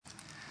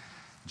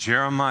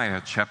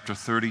Jeremiah chapter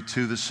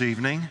 32 this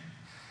evening.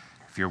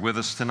 If you're with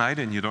us tonight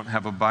and you don't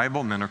have a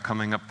Bible, men are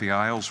coming up the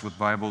aisles with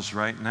Bibles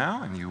right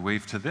now, and you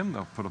wave to them.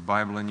 They'll put a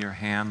Bible in your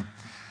hand,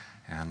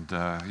 and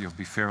you'll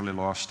be fairly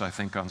lost, I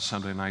think, on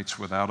Sunday nights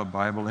without a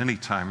Bible,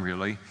 anytime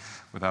really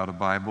without a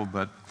Bible,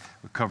 but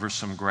we cover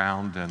some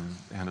ground,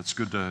 and it's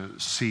good to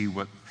see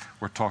what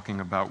we're talking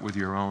about with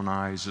your own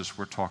eyes as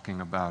we're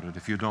talking about it.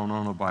 If you don't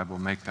own a Bible,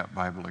 make that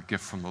Bible a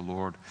gift from the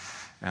Lord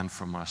and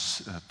from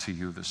us to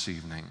you this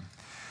evening.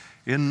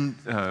 In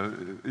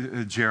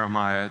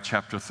Jeremiah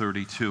chapter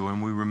 32,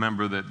 and we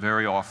remember that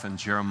very often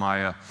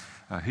Jeremiah,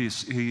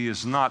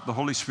 the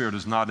Holy Spirit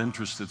is not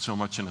interested so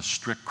much in a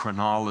strict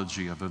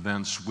chronology of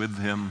events with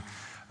him.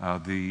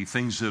 The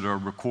things that are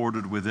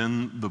recorded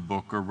within the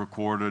book are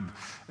recorded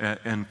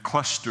and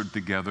clustered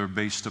together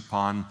based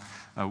upon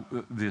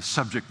the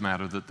subject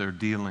matter that they're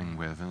dealing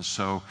with. And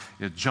so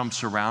it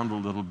jumps around a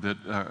little bit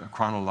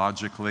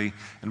chronologically.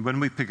 And when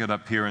we pick it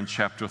up here in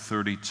chapter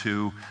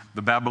 32,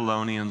 the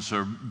Babylonians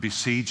are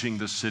besieging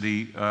the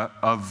city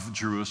of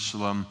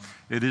Jerusalem.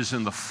 It is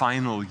in the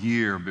final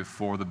year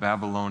before the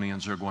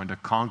Babylonians are going to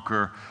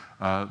conquer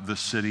the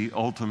city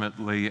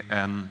ultimately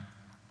and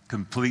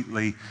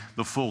completely.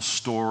 The full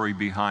story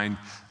behind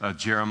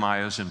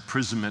Jeremiah's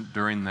imprisonment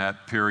during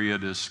that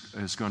period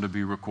is going to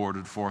be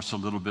recorded for us a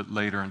little bit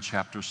later in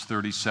chapters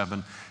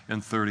 37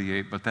 and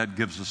 38, but that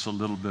gives us a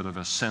little bit of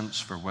a sense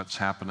for what's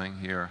happening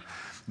here.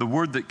 The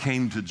word that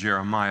came to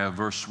Jeremiah,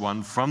 verse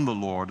 1, from the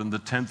Lord in the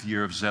 10th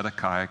year of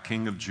Zedekiah,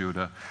 king of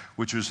Judah,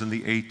 which was in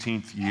the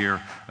 18th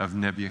year of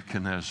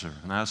Nebuchadnezzar.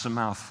 And that's a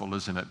mouthful,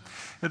 isn't it?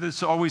 It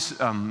is always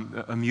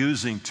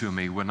amusing to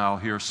me when I'll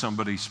hear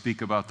somebody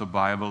speak about the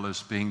Bible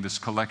as being this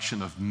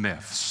collection of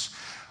myths,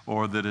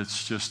 or that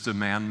it's just a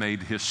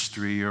man-made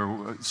history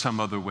or some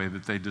other way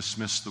that they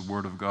dismiss the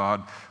Word of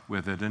God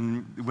with it.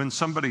 And when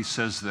somebody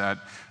says that,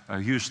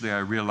 usually I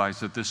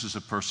realize that this is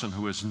a person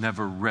who has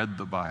never read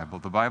the Bible.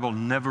 The Bible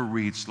never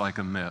reads like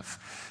a myth.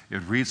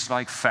 It reads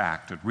like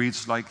fact. It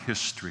reads like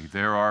history.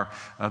 There are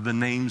the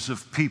names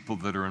of people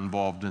that are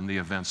involved in the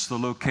events, the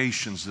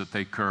locations that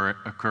they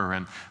occur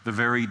in, the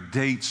very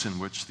dates in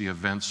which the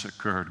events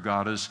occurred.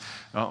 God is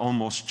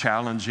almost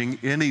challenging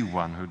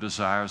anyone who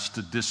desires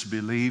to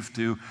disbelieve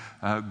to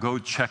go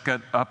check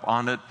it up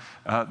on it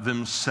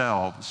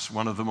themselves.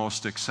 One of the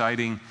most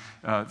exciting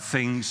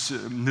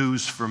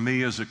news for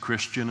me as a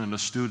Christian and a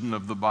student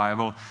of the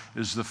Bible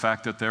is the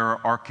fact that there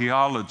are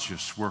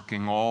archaeologists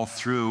working all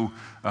through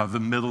the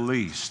Middle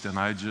East. And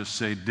I just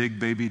say, dig,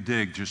 baby,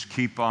 dig. Just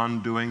keep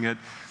on doing it,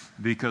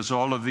 because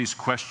all of these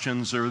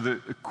questions or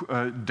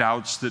the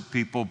doubts that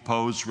people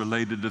pose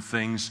related to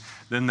things,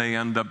 then they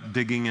end up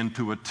digging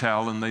into a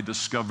tell and they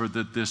discover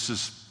that this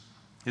is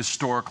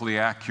historically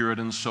accurate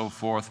and so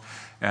forth.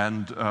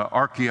 And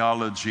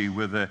archaeology,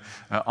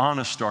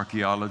 honest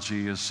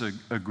archaeology, is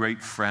a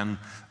great friend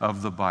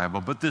of the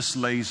Bible. But this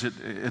lays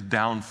it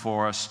down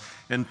for us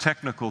in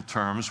technical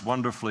terms,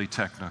 wonderfully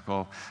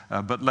technical,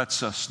 but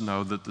lets us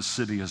know that the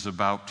city is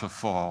about to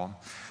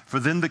fall. For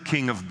then the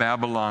king of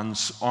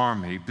Babylon's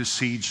army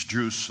besieged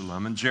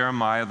Jerusalem, and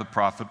Jeremiah the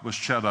prophet was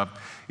shut up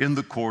in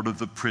the court of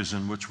the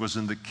prison, which was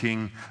in the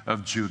king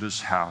of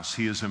Judah's house.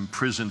 He is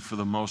imprisoned for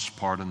the most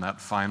part in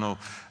that final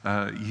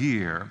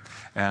year.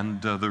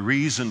 And the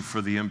reason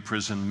for the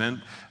imprisonment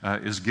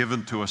is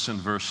given to us in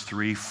verse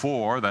 3.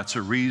 For, that's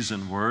a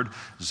reason word,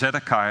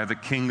 Zedekiah the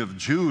king of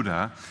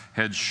Judah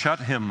had shut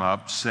him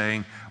up,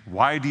 saying,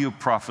 why do you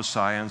prophesy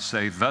and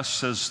say, thus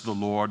says the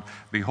Lord,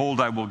 behold,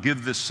 I will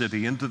give this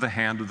city into the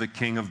hand of the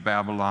king of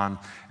Babylon,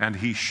 and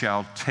he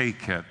shall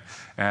take it.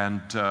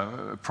 And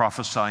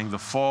prophesying the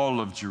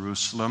fall of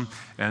Jerusalem,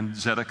 and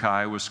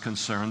Zedekiah was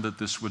concerned that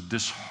this would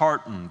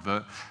dishearten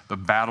the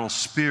battle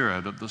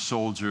spirit of the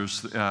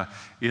soldiers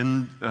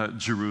in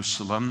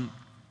Jerusalem.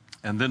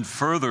 And then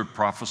further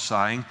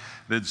prophesying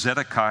that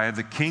Zedekiah,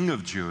 the king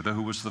of Judah,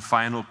 who was the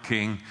final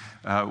king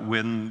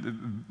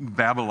when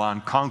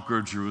Babylon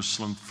conquered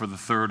Jerusalem for the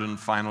third and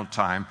final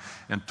time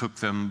and took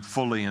them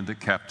fully into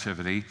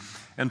captivity,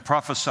 and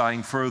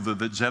prophesying further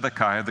that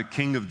Zedekiah, the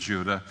king of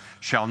Judah,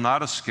 shall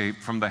not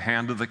escape from the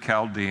hand of the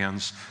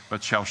Chaldeans,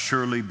 but shall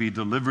surely be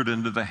delivered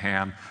into the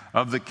hand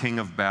of the king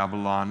of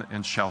Babylon,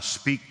 and shall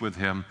speak with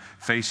him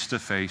face to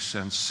face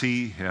and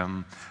see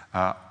him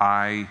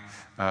eye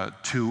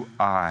to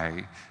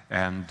eye.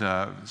 And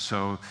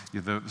so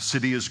the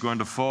city is going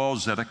to fall.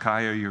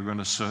 Zedekiah, you're going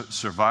to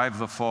survive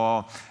the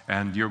fall,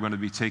 and you're going to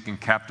be taken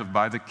captive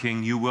by the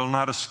king. You will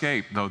not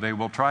escape, though they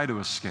will try to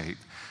escape.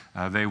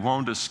 They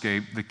won't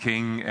escape, the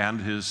king and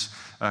his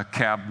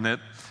cabinet,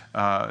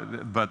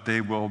 but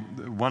they will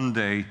one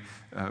day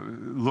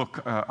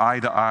look eye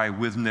to eye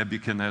with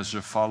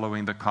Nebuchadnezzar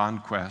following the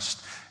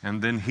conquest.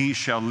 And then he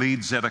shall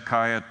lead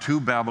Zedekiah to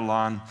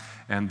Babylon,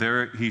 and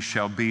there he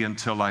shall be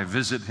until I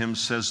visit him,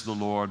 says the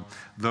Lord.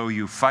 Though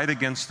you fight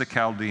against the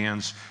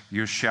Chaldeans,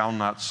 you shall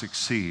not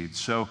succeed.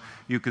 So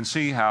you can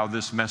see how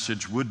this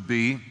message would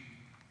be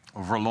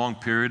over a long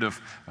period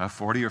of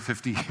 40 or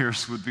 50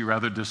 years would be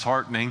rather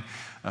disheartening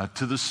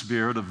to the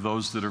spirit of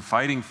those that are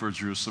fighting for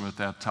Jerusalem at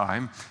that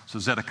time. So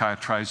Zedekiah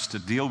tries to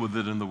deal with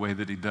it in the way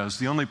that he does.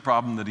 The only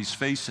problem that he's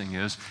facing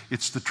is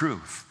it's the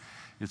truth.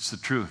 It's the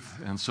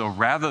truth. And so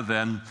rather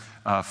than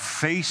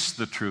face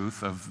the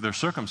truth of their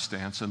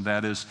circumstance, and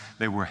that is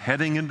they were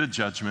heading into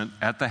judgment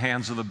at the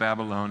hands of the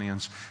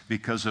Babylonians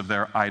because of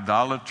their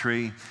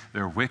idolatry,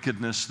 their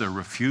wickedness, their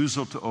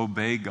refusal to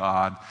obey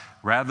God,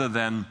 rather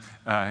than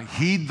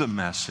heed the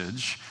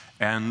message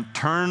and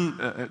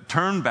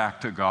turn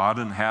back to God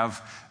and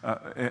have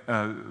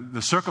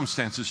the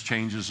circumstances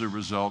change as a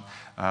result.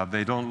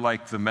 They don't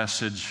like the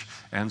message,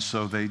 and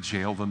so they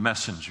jail the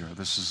messenger.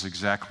 This is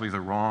exactly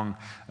the wrong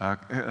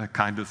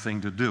kind of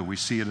thing to do. We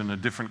see it in a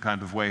different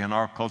kind of way in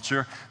our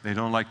culture. They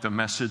don't like the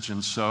message,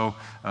 and so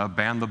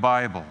ban the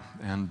Bible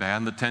and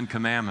ban the Ten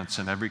Commandments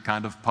in every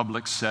kind of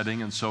public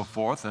setting and so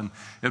forth. And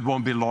it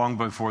won't be long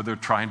before they're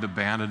trying to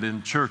ban it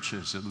in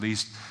churches, at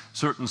least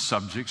certain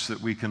subjects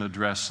that we can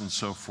address and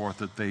so forth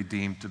that they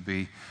deem to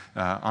be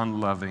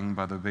unloving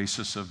by the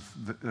basis of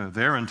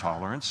their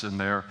intolerance and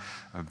their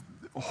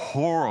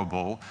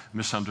horrible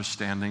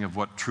misunderstanding of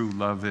what true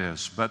love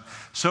is. But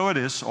so it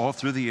is all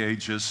through the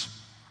ages,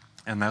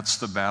 and that's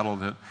the battle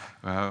that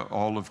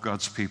all of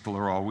God's people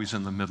are always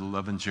in the middle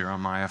of, and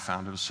Jeremiah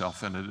found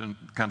himself in it in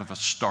kind of a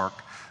stark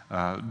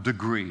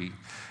degree.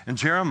 And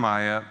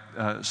Jeremiah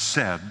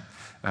said,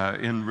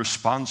 in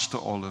response to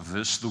all of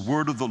this, the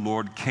word of the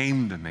Lord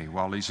came to me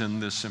while he's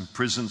in this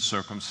imprisoned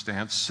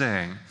circumstance,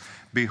 saying,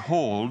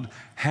 behold,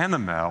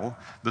 Hanamel,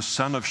 the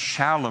son of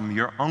Shallum,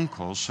 your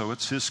uncle, so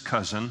it's his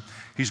cousin,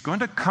 he's going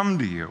to come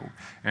to you.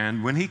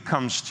 And when he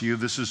comes to you,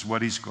 this is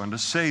what he's going to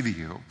say to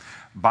you.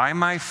 Buy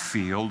my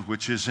field,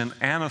 which is in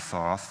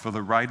Anathoth, for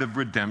the right of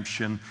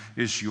redemption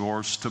is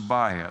yours to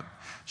buy it.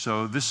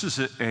 So this is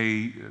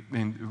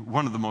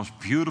one of the most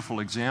beautiful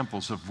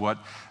examples of what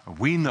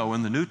we know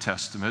in the New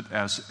Testament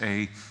as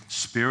a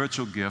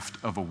spiritual gift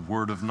of a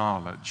word of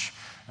knowledge.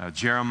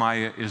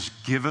 Jeremiah is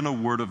given a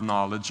word of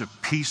knowledge, a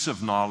piece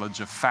of knowledge,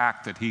 a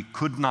fact that he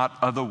could not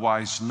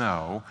otherwise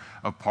know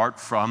apart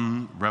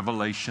from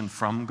revelation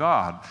from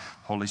God.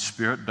 Holy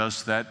Spirit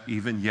does that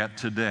even yet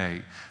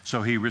today.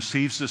 So he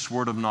receives this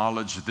word of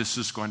knowledge. This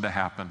is going to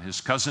happen. His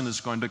cousin is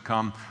going to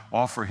come,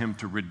 offer him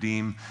to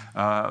redeem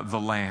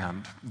the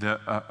land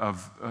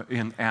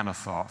in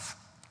Anathoth.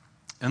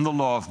 In the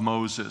law of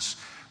Moses,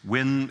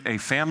 when a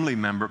family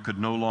member could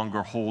no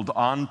longer hold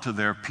on to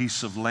their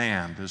piece of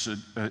land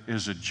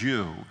as a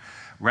Jew,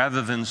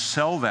 rather than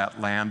sell that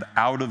land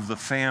out of the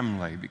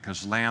family,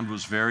 because land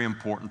was very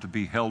important to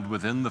be held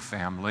within the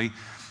family,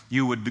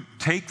 you would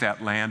take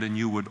that land and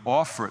you would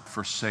offer it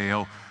for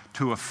sale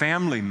to a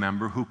family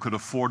member who could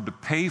afford to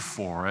pay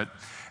for it,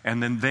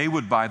 and then they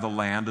would buy the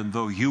land, and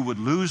though you would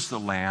lose the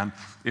land,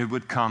 it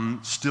would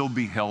still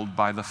be held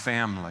by the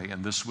family.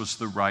 And this was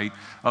the right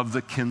of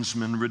the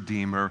kinsman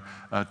redeemer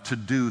to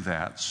do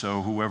that.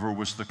 So whoever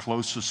was the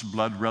closest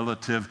blood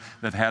relative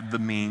that had the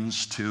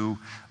means to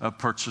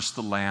purchase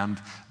the land,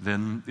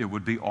 then it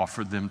would be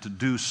offered them to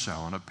do so.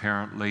 And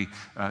apparently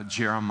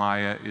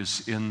Jeremiah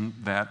is in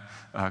that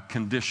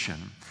condition.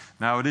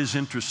 Now, it is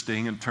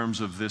interesting in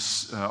terms of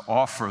this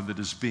offer that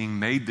is being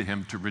made to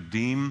him to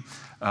redeem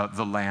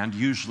the land.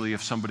 Usually,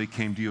 if somebody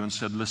came to you and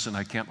said, listen,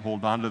 I can't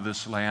hold on to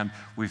this land,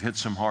 we've hit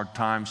some hard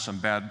times, some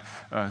bad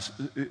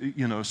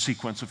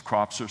sequence of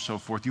crops or so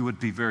forth, you would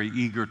be very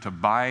eager to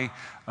buy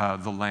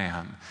the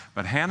land.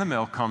 But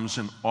Hanamel comes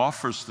and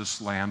offers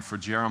this land for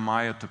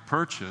Jeremiah to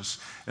purchase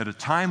at a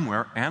time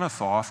where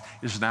Anathoth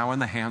is now in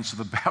the hands of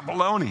the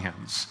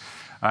Babylonians.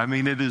 I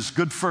mean, it is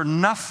good for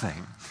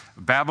nothing.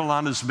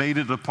 Babylon has made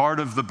it a part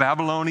of the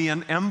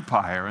Babylonian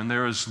Empire, and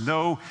there is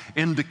no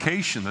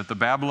indication that the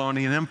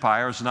Babylonian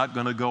Empire is not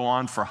going to go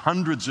on for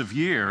hundreds of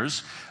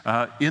years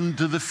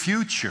into the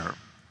future.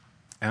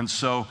 And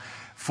so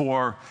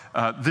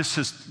this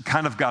has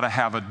kind of got to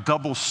have a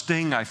double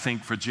sting, I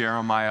think, for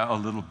Jeremiah a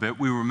little bit.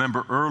 We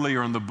remember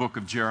earlier in the book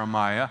of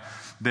Jeremiah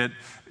that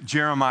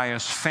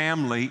Jeremiah's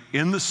family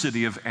in the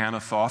city of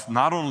Anathoth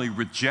not only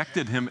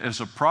rejected him as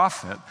a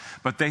prophet,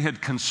 but they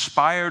had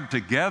conspired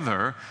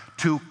together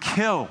to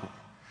kill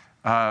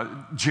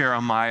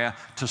Jeremiah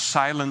to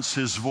silence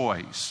his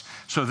voice.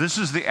 So this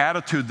is the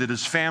attitude that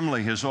his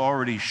family has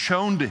already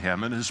shown to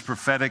him in his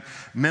prophetic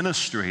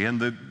ministry, and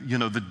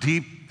the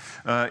deep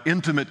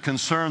intimate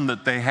concern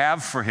that they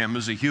have for him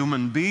as a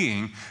human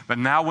being. But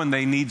now when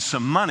they need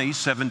some money,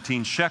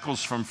 17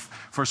 shekels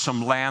for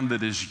some land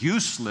that is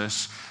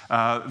useless,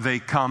 they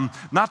come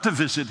not to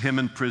visit him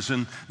in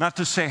prison, not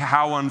to say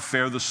how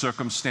unfair the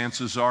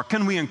circumstances are.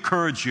 Can we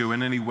encourage you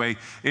in any way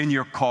in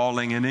your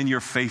calling and in your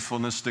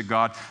faithfulness to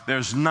God?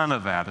 There's none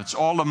of that. It's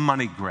all a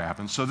money grab.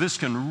 And so this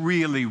can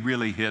really,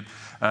 really hit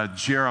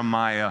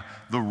Jeremiah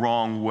the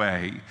wrong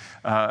way.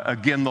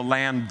 Again, the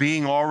land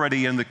being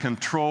already in the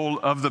control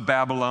of the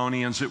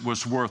Babylonians, it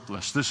was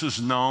worthless. This is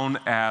known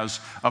as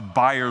a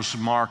buyer's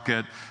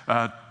market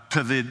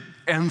to the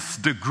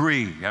nth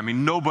degree. I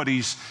mean, nobody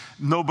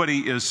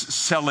is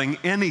selling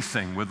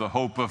anything with the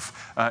hope of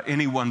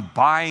anyone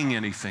buying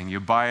anything. You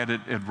buy it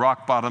at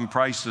rock bottom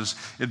prices.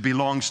 It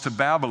belongs to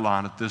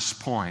Babylon at this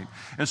point.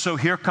 And so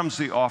here comes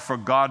the offer.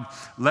 God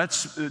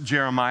lets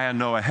Jeremiah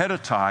know ahead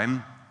of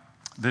time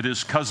that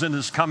his cousin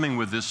is coming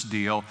with this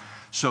deal,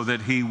 so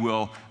that he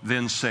will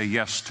then say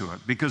yes to it.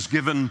 Because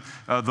given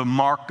the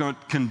market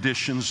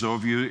conditions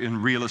of you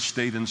in real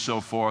estate and so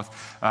forth,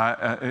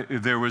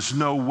 there was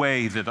no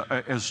way that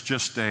as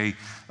just a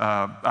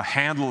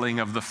handling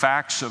of the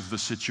facts of the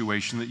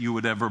situation that you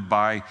would ever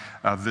buy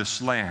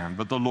this land.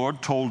 But the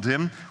Lord told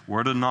him,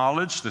 word of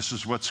knowledge, this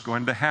is what's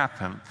going to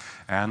happen.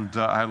 And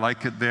I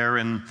like it there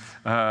in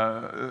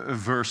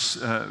verse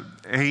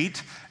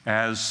 8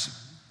 as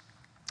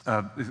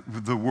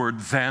the word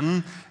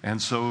then, and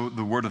so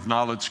the word of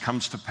knowledge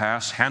comes to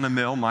pass.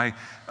 Hanamel, my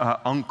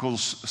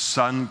uncle's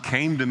son,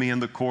 came to me in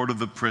the court of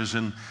the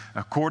prison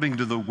according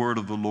to the word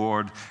of the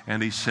Lord,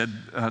 and he said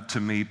to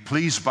me,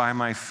 please buy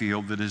my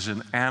field that is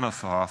in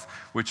Anathoth,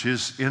 which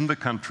is in the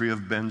country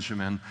of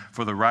Benjamin,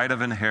 for the right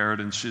of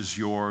inheritance is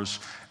yours,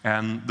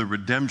 and the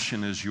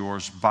redemption is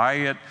yours. Buy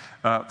it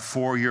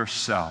for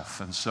yourself.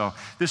 And so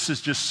this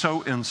is just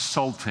so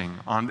insulting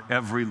on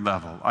every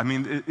level. I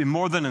mean,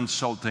 more than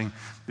insulting,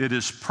 it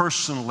is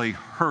personally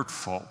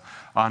hurtful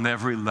on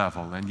every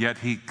level. And yet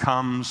he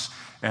comes,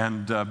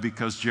 and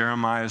because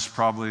Jeremiah is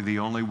probably the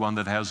only one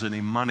that has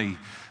any money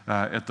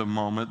at the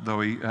moment,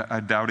 though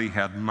I doubt he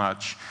had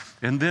much.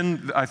 And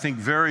then I think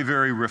very,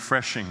 very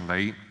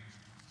refreshingly,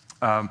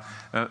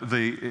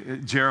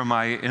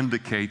 Jeremiah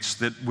indicates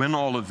that when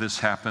all of this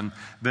happened,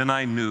 then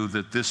I knew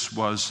that this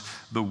was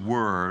the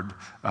word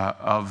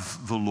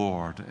of the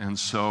Lord. And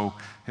so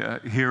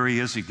here he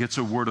is. He gets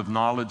a word of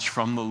knowledge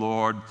from the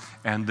Lord,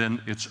 and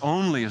then it's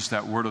only as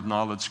that word of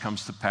knowledge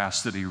comes to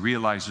pass that he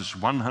realizes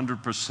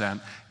 100%,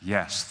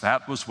 yes,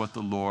 that was what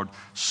the Lord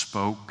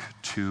spoke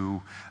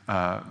to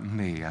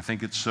me. I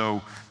think it's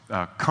so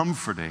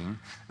comforting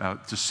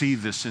to see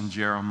this in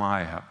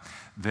Jeremiah,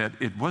 that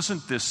it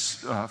wasn't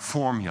this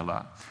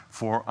formula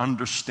for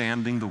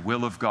understanding the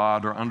will of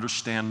God or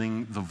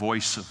understanding the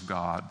voice of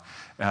God,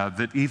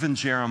 that even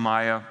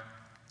Jeremiah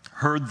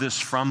heard this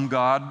from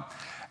God,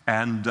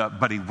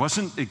 but he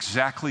wasn't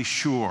exactly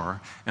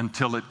sure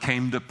until it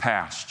came to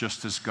pass,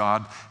 just as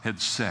God had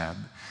said.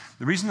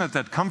 The reason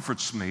that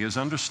comforts me is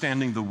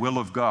understanding the will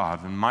of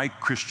God in my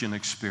Christian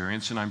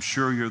experience, and I'm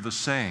sure you're the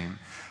same.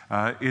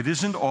 It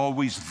isn't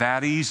always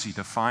that easy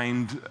to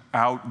find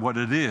out what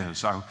it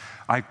is.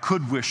 I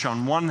could wish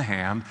on one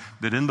hand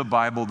that in the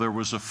Bible there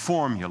was a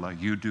formula.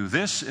 You do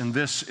this and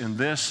this and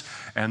this,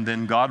 and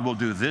then God will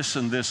do this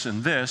and this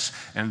and this,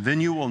 and then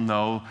you will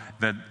know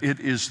that it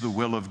is the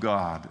will of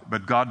God.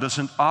 But God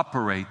doesn't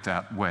operate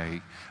that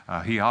way.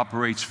 He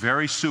operates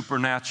very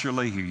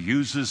supernaturally. He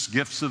uses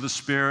gifts of the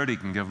Spirit. He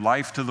can give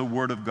life to the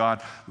Word of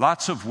God.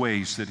 Lots of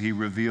ways that He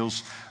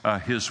reveals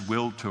His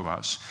will to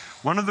us.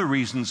 One of the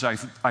reasons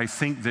I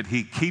think that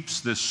He keeps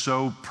this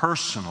so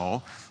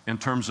personal in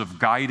terms of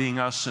guiding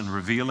us and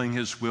revealing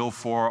His will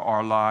for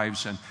our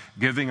lives and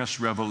giving us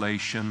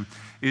revelation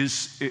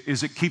is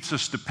it keeps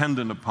us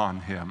dependent upon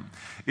Him.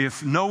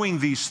 If knowing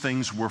these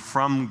things were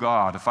from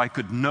God, if I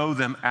could know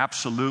them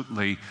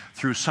absolutely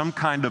through some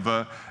kind of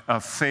a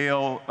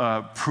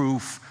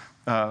fail-proof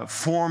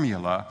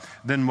formula,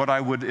 then what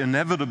I would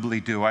inevitably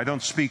do, I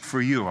don't speak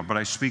for you, but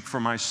I speak for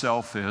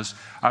myself, is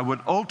I would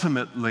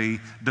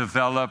ultimately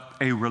develop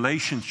a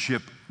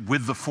relationship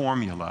with the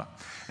formula.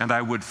 And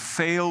I would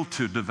fail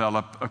to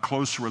develop a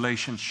close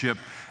relationship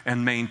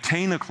and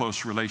maintain a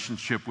close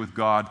relationship with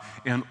God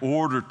in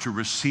order to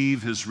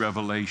receive His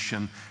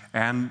revelation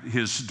and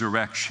His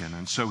direction.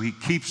 And so He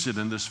keeps it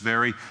in this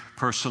very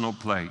personal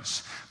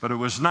place. But it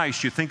was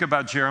nice. You think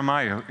about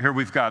Jeremiah. Here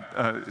we've got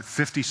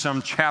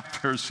 50-some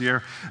chapters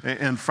here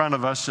in front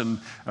of us, and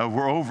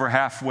we're over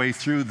halfway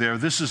through there.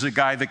 This is a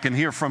guy that can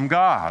hear from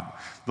God.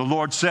 The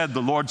Lord said,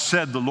 the Lord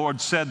said, the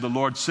Lord said, the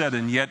Lord said,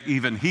 and yet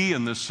even he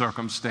in this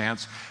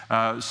circumstance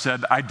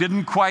said, I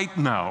didn't quite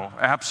know,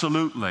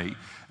 absolutely,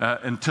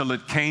 until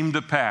it came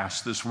to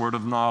pass, this word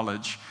of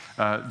knowledge,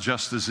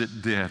 just as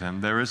it did.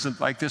 And there isn't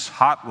like this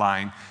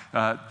hotline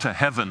to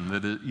heaven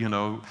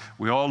that,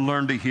 we all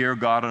learn to hear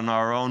God in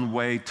our own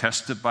way,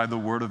 tested by the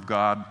word of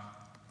God.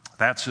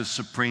 That's His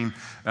supreme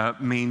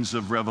means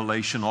of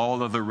revelation.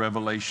 All other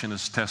revelation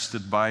is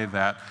tested by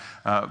that.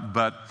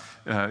 But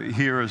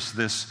here is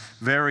this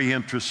very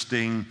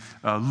interesting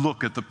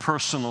look at the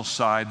personal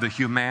side, the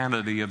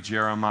humanity of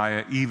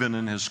Jeremiah, even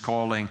in his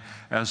calling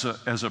as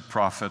a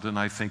prophet. And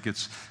I think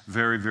it's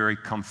very, very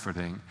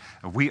comforting.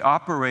 We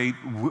operate,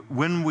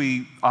 when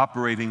we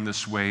operating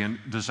this way and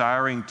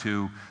desiring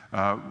to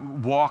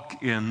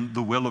walk in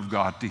the will of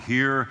God, to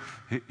hear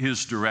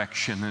His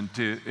direction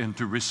and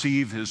to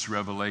receive His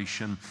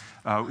revelation.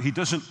 He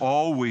doesn't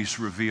always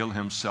reveal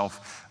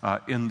Himself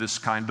in this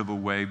kind of a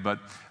way, but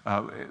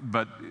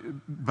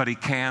He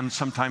can.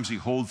 Sometimes He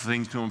holds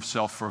things to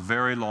Himself for a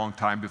very long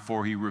time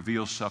before He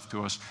reveals stuff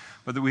to us.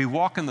 But that we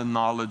walk in the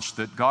knowledge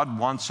that God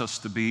wants us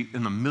to be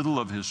in the middle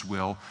of His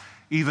will,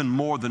 even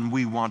more than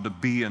we want to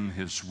be in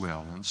His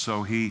will. And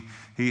so He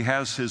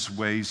has His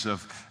ways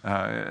of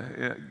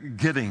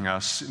getting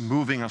us,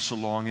 moving us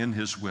along in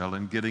His will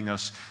and getting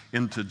us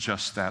into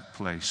just that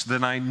place.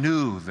 Then I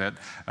knew that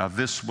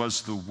this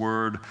was the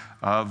word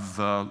of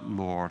the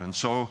Lord. And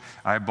so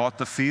I bought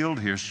the field.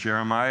 Here's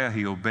Jeremiah.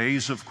 He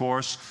obeys, of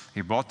course.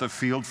 He bought the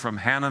field from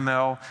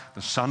Hanamel,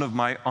 the son of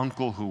my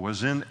uncle who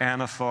was in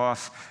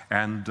Anathoth,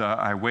 and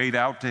I weighed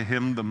out to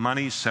him the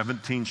money,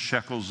 17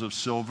 shekels of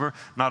silver.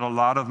 Not a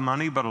lot of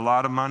money, but a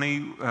lot of money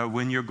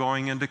when you're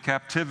going into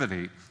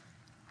captivity.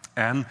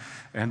 And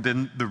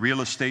then the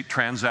real estate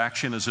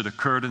transaction as it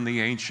occurred in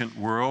the ancient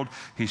world,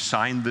 he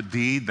signed the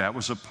deed. That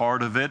was a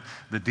part of it.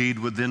 The deed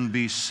would then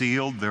be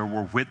sealed. There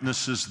were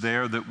witnesses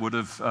there that would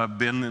have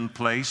been in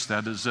place.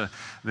 That is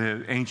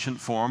the ancient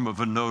form of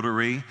a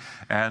notary.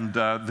 And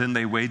then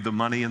they weighed the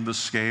money in the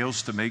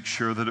scales to make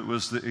sure that it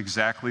was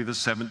exactly the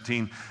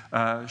 17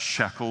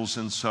 shekels.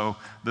 And so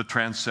the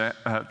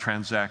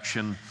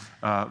transaction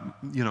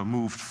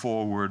moved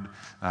forward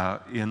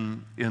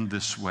in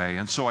this way.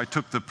 And so I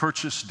took the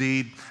purchase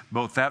deed,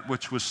 both that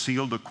which was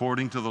sealed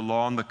according to the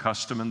law and the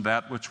custom and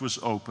that which was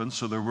open,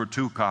 so there were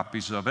 2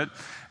 copies of it,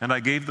 and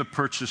I gave the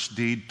purchase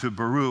deed to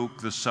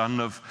Baruch, the son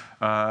of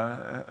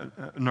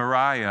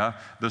Neriah,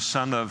 the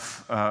son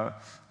of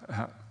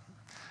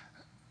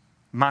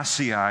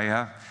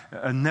Maaseiah.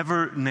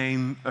 Never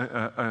name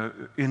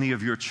any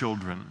of your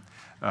children.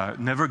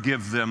 Never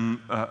give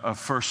them a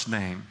first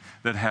name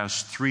that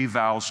has 3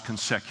 vowels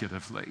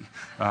consecutively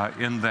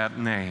in that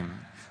name.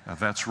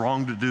 That's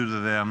wrong to do to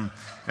them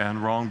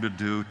and wrong to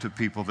do to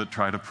people that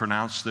try to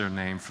pronounce their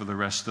name for the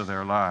rest of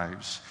their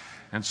lives.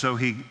 And so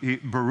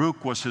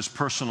Baruch was his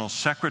personal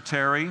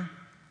secretary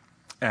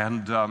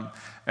and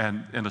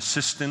an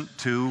assistant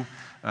to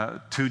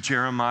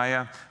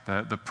Jeremiah.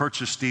 The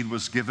purchase deed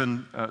was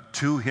given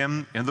to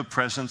him in the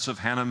presence of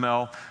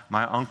Hanamel,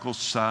 my uncle's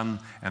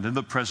son, and in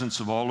the presence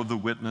of all of the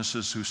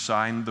witnesses who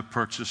signed the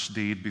purchase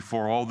deed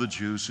before all the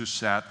Jews who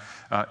sat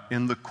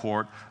in the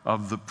court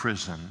of the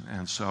prison.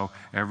 And so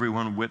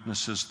everyone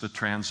witnesses the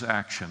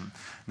transaction.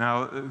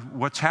 Now,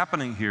 what's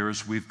happening here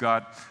is we've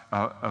got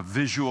a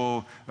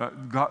visual,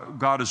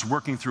 God is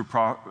working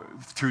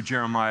through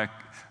Jeremiah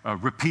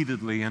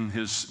repeatedly in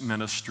his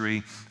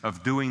ministry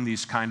of doing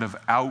these kind of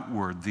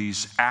outward,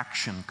 these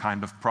action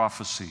kind of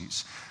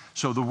prophecies.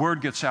 So the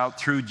word gets out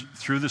through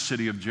the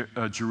city of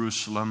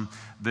Jerusalem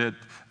that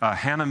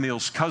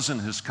Hananiel's cousin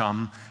has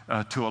come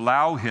to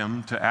allow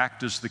him to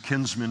act as the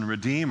kinsman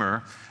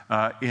redeemer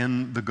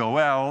in the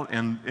Goel,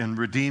 in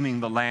redeeming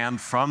the land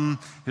from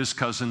his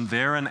cousin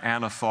there in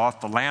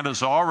Anathoth. The land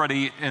is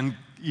already in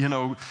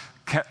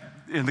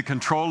the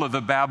control of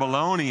the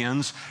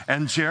Babylonians,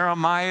 and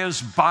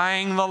Jeremiah's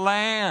buying the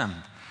land.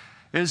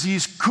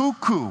 He's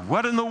cuckoo.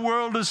 What in the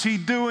world is he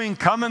doing?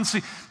 Come and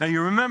see. Now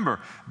you remember,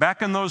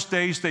 back in those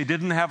days, they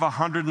didn't have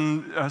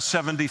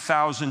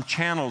 170,000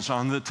 channels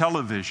on the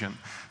television.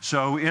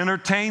 So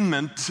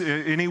entertainment,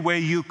 any way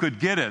you could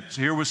get it.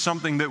 Here was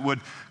something that would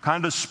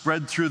kind of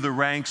spread through the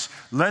ranks.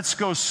 Let's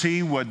go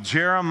see what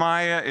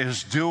Jeremiah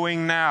is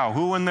doing now.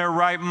 Who in their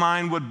right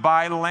mind would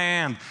buy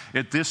land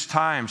at this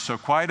time? So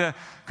quite a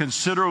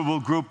considerable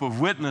group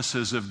of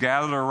witnesses have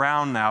gathered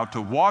around now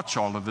to watch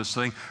all of this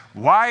thing.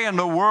 Why in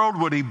the world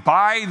would he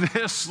buy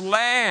this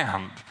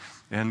land?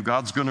 And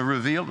God's going to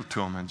reveal it to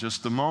him in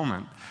just a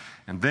moment.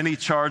 And then he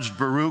charged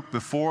Baruch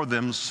before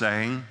them,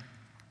 saying,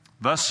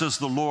 "Thus says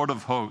the Lord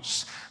of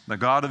hosts, the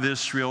God of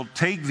Israel,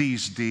 take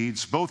these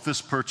deeds, both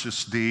this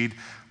purchase deed,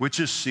 which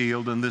is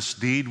sealed, and this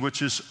deed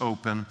which is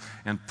open,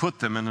 and put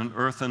them in an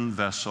earthen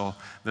vessel,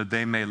 that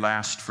they may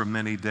last for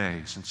many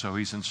days." And so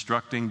he's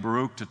instructing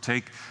Baruch to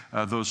take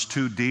those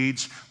 2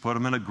 deeds, put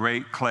them in a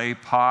great clay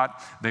pot.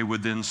 They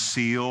would then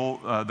seal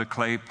the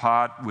clay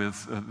pot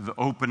with the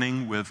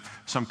opening with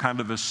some kind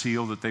of a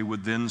seal that they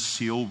would then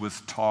seal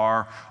with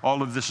tar.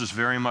 All of this is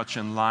very much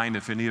in line,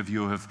 if any of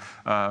you have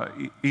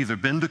either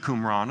been to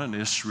Qumran in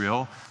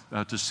Israel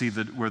to see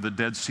where the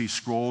Dead Sea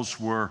Scrolls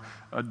were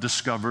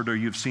discovered, or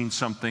you've seen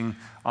something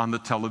on the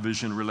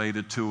television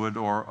related to it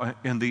or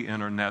in the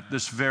internet.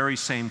 This very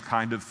same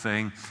kind of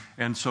thing.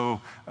 And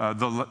so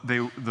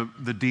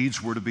the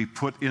deeds were to be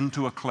put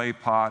into a clay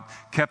pot,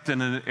 kept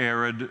in an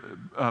arid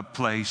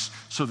place,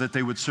 so that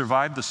they would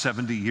survive the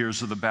 70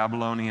 years of the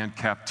Babylonian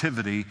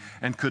captivity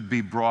and could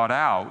be brought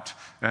out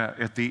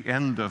at the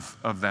end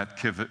of that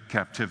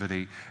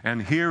captivity.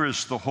 And here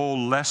is the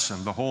whole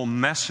lesson, the whole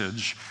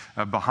message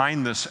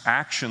behind this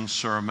action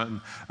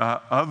sermon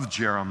of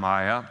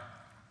Jeremiah.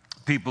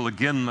 People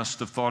again must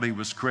have thought he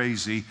was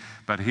crazy,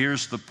 but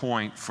here's the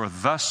point. "For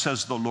thus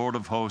says the Lord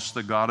of hosts,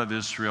 the God of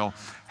Israel,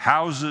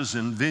 houses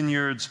and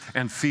vineyards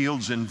and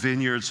fields and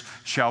vineyards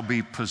shall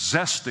be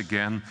possessed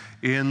again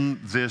in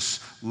this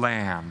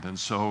land." And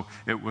so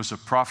it was a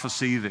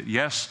prophecy that,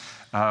 yes,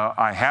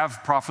 I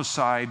have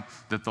prophesied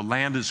that the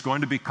land is going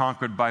to be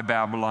conquered by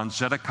Babylon.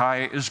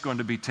 Zedekiah is going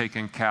to be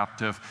taken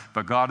captive.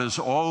 But God has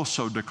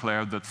also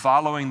declared that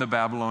following the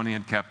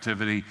Babylonian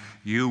captivity,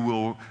 you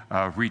will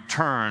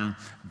return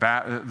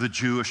back, the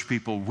Jewish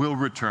people will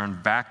return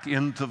back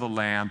into the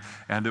land,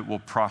 and it will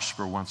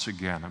prosper once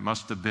again. It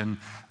must have been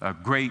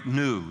great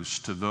news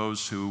to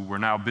those who were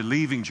now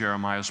believing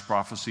Jeremiah's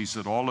prophecies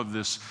that all of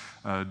this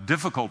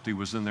difficulty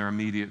was in their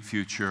immediate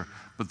future,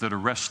 but that a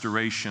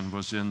restoration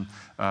was in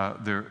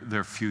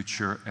their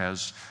future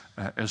as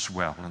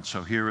well. And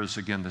so here is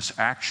again this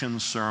action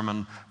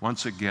sermon,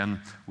 once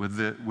again with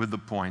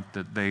the point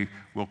that they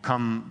will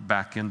come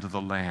back into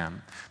the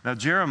land. Now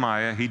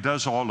Jeremiah, he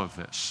does all of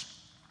this,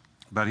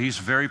 but he's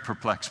very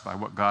perplexed by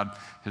what God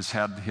has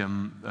had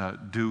him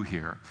do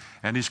here.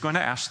 And he's going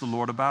to ask the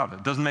Lord about it.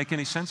 It doesn't make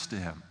any sense to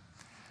him.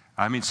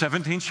 I mean,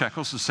 17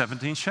 shekels is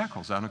 17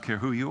 shekels. I don't care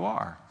who you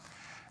are.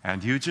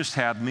 And you just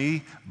had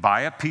me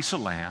buy a piece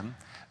of land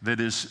that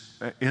is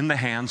in the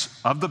hands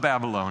of the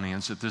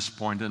Babylonians at this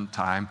point in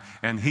time,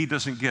 and he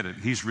doesn't get it.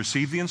 He's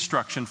received the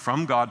instruction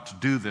from God to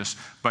do this,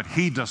 but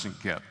he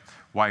doesn't get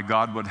why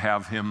God would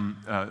have him,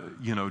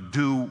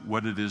 do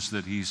what it is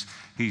that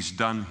he's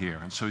done here.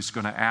 And so he's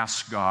going to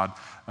ask God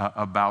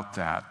about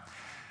that.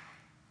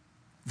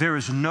 There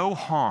is no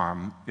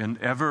harm in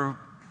ever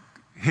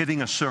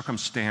hitting a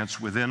circumstance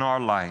within our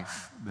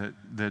life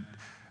that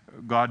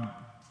God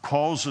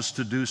calls us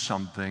to do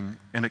something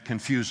and it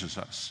confuses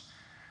us.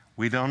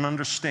 We don't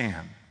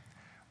understand.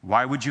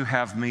 Why would you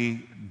have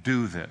me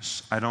do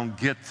this? I don't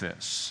get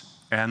this.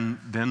 And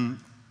then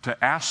to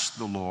ask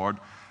the Lord,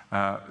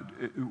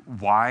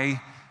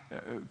 why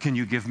can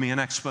you give me an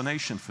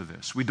explanation for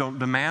this? We don't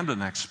demand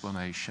an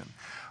explanation.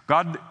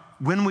 God,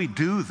 when we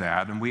do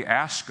that and we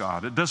ask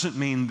God, it doesn't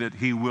mean that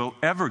He will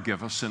ever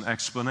give us an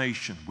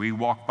explanation. We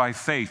walk by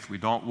faith. We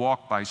don't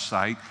walk by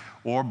sight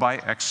or by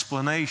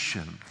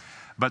explanation.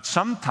 But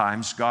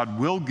sometimes God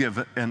will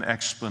give an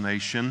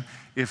explanation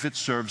if it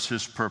serves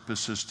His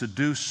purposes to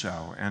do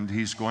so. And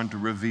He's going to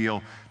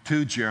reveal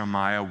to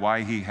Jeremiah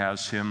why He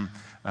has him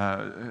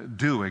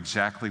do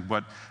exactly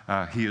what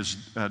he has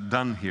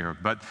done here.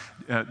 But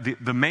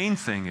the main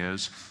thing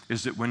is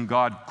that when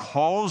God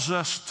calls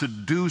us to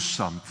do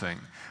something,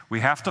 we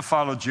have to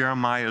follow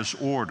Jeremiah's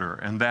order,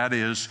 and that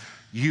is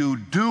you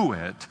do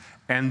it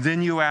and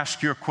then you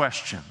ask your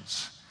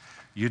questions.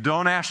 You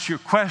don't ask your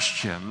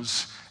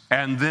questions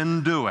and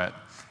then do it.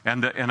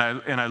 And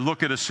I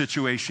look at a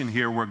situation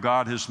here where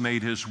God has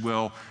made His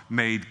will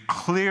made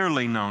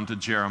clearly known to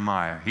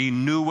Jeremiah. He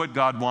knew what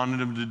God wanted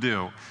him to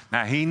do.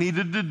 Now, he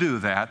needed to do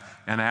that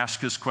and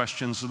ask his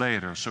questions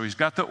later. So he's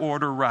got the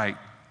order right.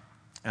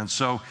 And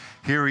so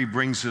here he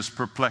brings his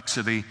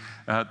perplexity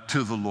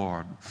to the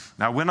Lord.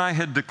 Now, when I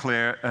had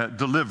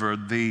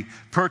delivered the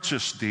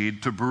purchase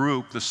deed to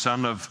Baruch, the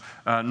son of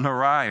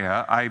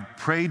Neriah, I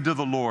prayed to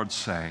the Lord,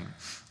 saying,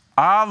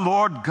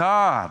 Lord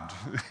God.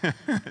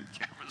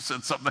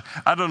 Said something.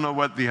 I don't know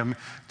what the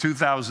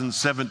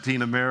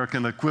 2017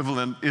 American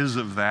equivalent is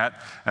of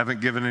that. I haven't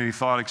given any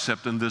thought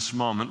except in this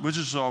moment, which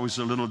is always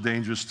a little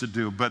dangerous to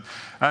do. But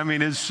I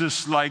mean, it's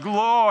just like,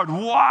 Lord,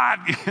 what?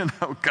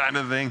 Kind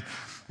of thing.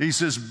 He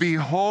says,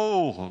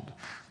 behold,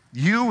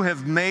 you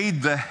have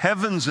made the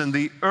heavens and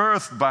the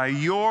earth by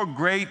your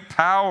great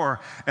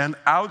power and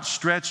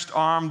outstretched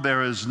arm.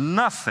 There is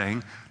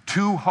nothing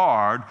too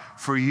hard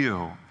for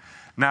you.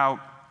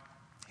 Now,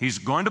 he's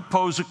going to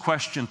pose a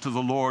question to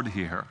the Lord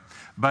here,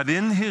 but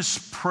in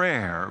his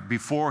prayer,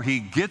 before he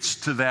gets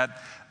to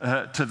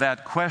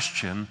that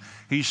question,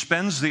 he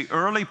spends the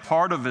early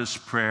part of his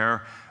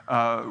prayer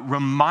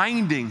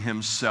reminding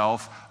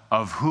himself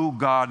of who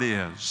God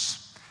is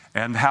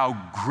and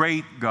how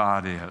great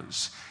God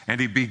is. And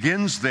he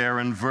begins there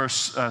in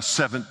verse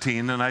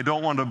 17, and I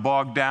don't want to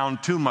bog down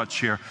too much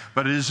here,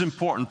 but it is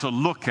important to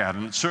look at,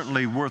 and it's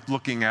certainly worth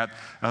looking at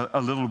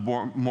a little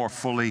more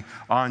fully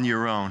on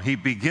your own. He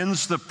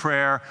begins the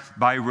prayer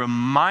by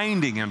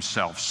reminding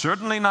himself,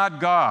 certainly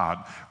not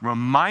God,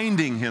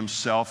 reminding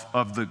himself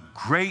of the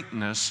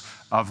greatness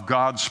of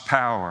God's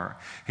power.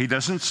 He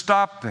doesn't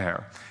stop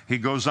there. He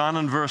goes on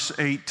in verse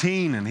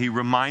 18, and he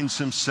reminds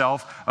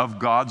himself of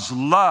God's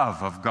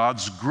love, of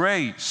God's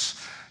grace.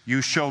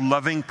 You show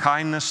loving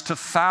kindness to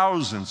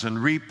thousands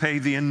and repay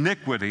the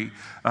iniquity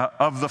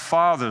of the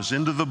fathers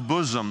into the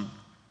bosom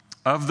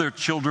of their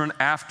children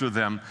after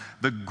them,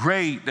 the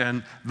great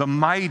and the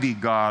mighty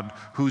God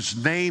whose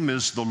name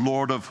is the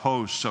Lord of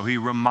hosts. So he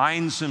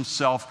reminds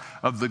himself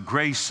of the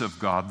grace of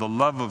God, the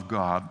love of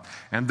God.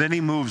 And then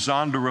he moves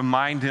on to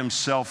remind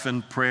himself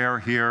in prayer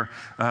here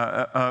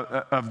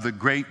of the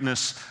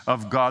greatness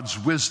of God's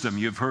wisdom.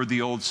 You've heard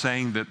the old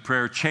saying that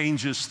prayer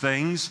changes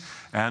things,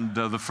 and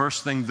the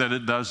first thing that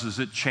it does is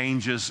it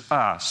changes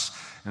us.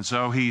 And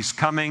so he's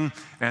coming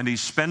and he's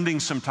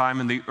spending some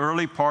time in the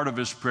early part of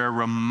his prayer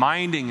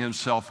reminding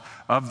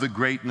himself of the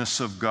greatness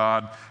of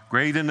God,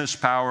 great in His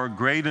power,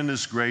 great in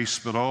His grace,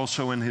 but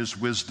also in His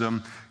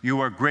wisdom.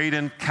 You are great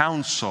in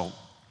counsel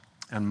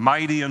and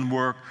mighty in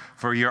work,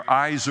 for your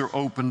eyes are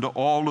open to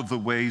all of the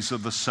ways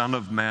of the Son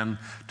of Man,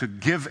 to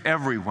give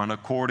everyone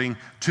according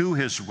to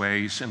his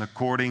ways and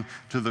according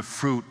to the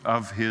fruit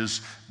of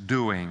his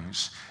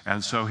doings.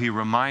 And so he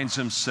reminds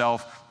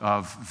himself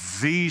of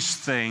these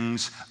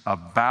things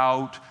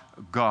about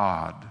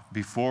God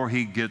before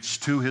he gets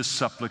to his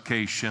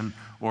supplication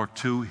or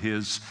to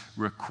his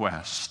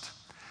request.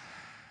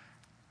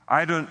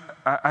 I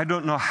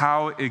don't know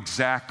how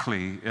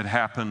exactly it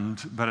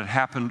happened, but it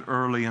happened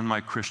early in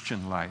my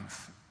Christian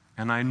life.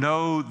 And I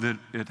know that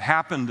it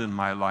happened in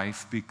my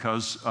life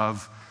because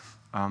of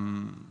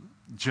iron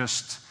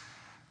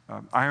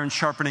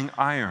sharpening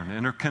iron,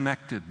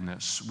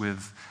 interconnectedness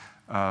with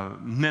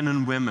men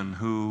and women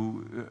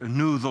who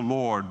knew the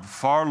Lord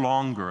far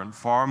longer and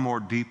far more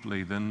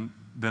deeply than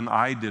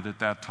I did at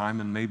that time,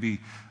 and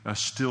maybe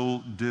still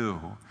do.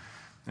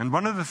 And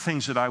one of the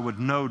things that I would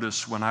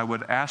notice when I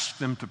would ask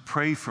them to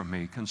pray for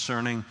me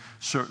concerning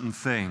certain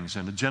things,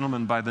 and a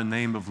gentleman by the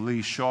name of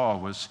Lee Shaw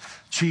was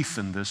chief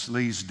in this.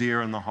 Lee's dear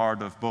in the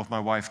heart of both my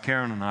wife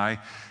Karen and I,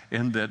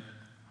 in that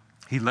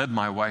he led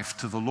my wife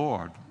to the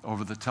Lord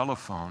over the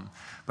telephone.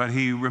 But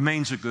he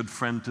remains a good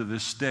friend to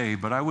this day.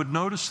 But I would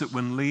notice that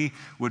when Lee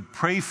would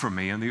pray for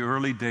me in the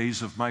early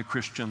days of my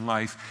Christian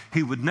life,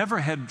 he would never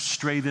head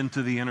straight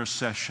into the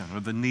intercession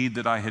or the need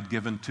that I had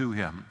given to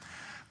him.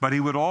 But he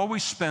would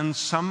always spend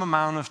some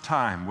amount of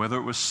time, whether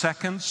it was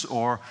seconds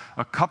or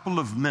a couple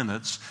of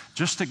minutes,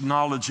 just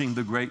acknowledging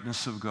the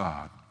greatness of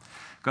God.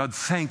 God,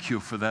 thank you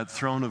for that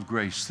throne of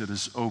grace that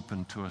is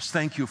open to us.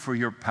 Thank you for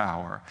your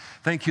power.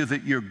 Thank you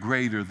that you're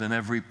greater than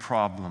every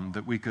problem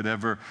that we could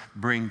ever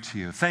bring to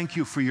you. Thank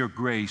you for your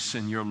grace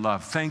and your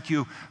love. Thank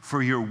you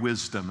for your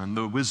wisdom and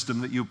the wisdom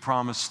that you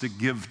promised to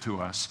give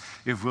to us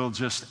if we'll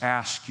just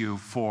ask you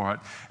for it.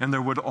 And there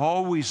would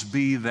always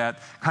be that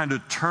kind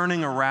of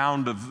turning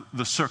around of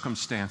the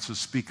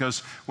circumstances, because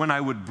when I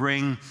would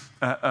bring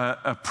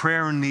a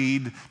prayer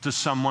need to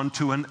someone,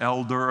 to an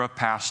elder or a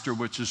pastor,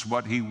 which is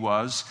what he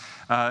was,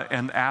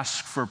 and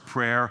ask for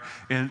prayer.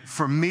 And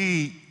for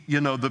me,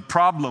 the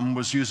problem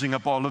was using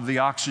up all of the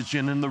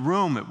oxygen in the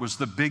room. It was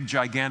the big,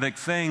 gigantic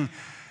thing.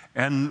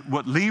 And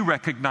what Lee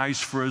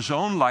recognized for his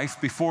own life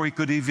before he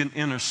could even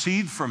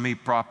intercede for me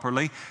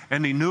properly,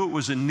 and he knew it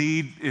was a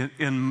need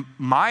in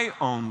my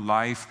own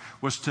life,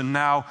 was to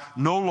now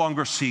no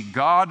longer see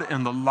God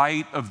in the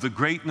light of the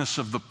greatness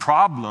of the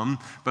problem,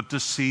 but to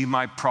see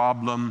my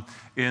problem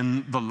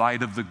in the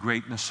light of the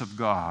greatness of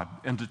God,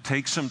 and to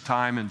take some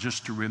time and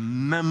just to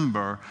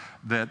remember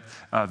that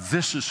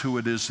this is who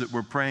it is that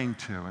we're praying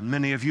to. And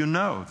many of you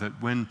know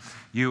that when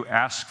you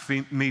ask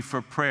me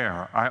for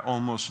prayer, I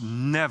almost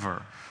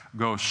never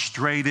go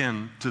straight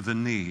into the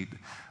need,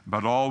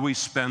 but always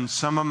spend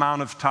some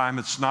amount of time.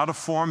 It's not a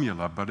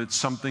formula, but it's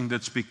something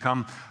that's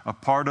become a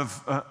part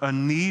of a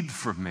need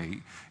for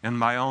me in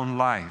my own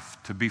life,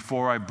 to,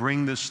 before I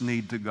bring this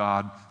need to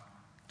God,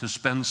 to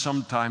spend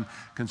some time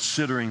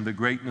considering the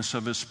greatness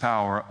of his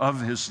power,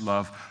 of his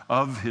love,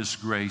 of his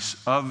grace,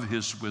 of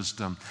his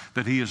wisdom,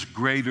 that he is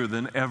greater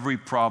than every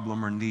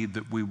problem or need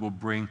that we will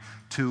bring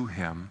to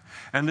him.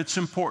 And it's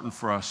important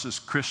for us as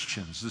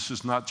Christians. This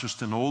is not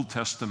just an Old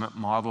Testament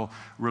model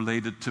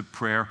related to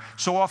prayer.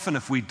 So often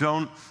if we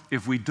don't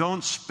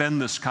spend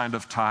this kind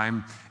of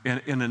time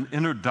in an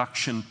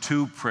introduction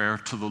to prayer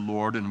to the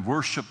Lord, in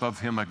worship of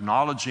him,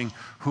 acknowledging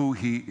who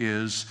he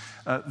is,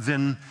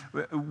 then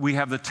we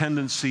have the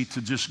tendency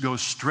to just go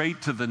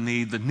straight to the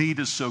need. The need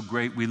is so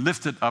great, we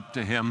lift it up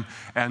to him,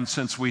 and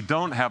since we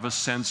don't have a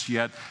sense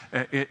yet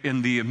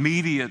in the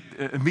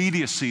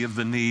immediacy of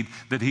the need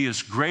that he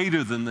is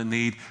greater than the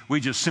need, we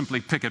just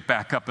simply pick it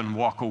back up and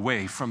walk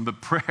away from the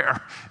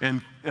prayer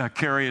and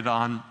carry it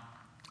on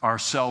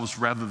ourselves,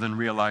 rather than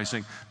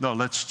realizing, no,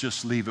 let's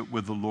just leave it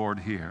with the Lord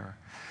here.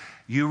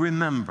 You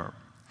remember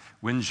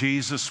when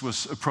Jesus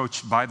was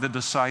approached by the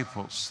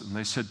disciples and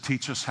they said,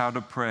 teach us how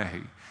to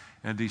pray.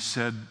 And he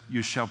said,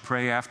 you shall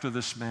pray after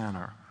this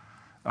manner.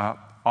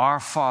 Our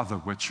Father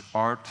which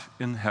art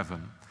in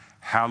heaven,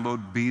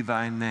 hallowed be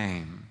thy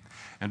name.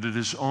 And it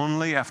is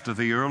only after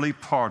the early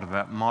part of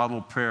that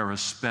model prayer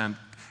is spent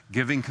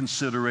giving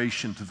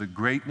consideration to the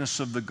greatness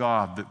of the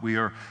God that we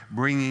are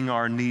bringing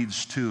our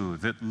needs to,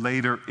 that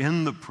later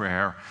in the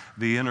prayer,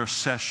 the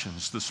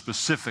intercessions, the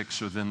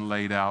specifics are then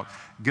laid out.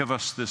 Give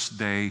us this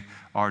day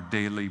our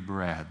daily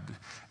bread.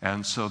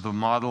 And so the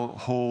model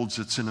holds.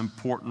 It's an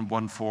important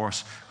one for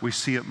us. We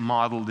see it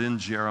modeled in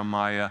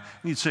Jeremiah.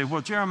 And you'd say,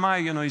 well,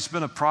 Jeremiah, he's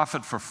been a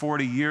prophet for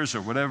 40 years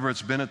or whatever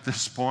it's been at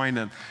this point.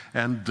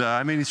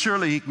 I mean,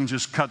 surely he can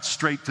just cut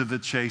straight to the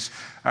chase.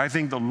 I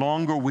think the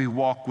longer we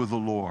walk with the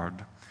Lord,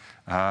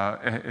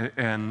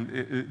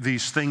 and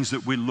these things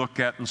that we look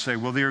at and say,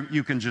 well,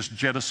 you can just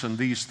jettison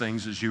these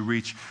things as you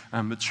reach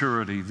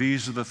maturity.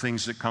 These are the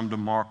things that come to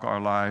mark our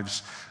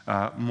lives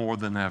more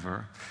than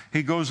ever.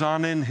 He goes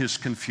on in his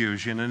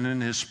confusion and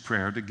in his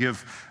prayer to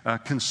give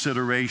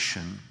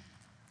consideration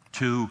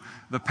to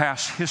the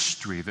past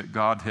history that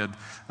God had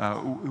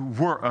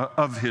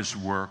of his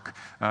work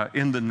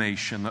in the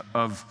nation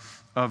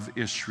of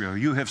Israel.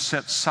 You have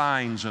set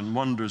signs and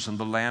wonders in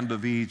the land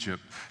of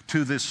Egypt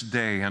to this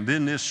day, and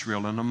in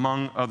Israel and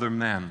among other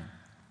men.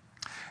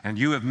 And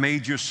you have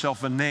made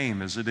yourself a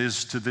name as it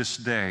is to this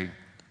day.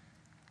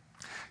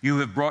 You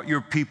have brought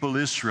your people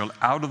Israel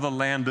out of the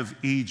land of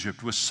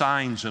Egypt with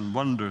signs and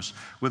wonders,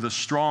 with a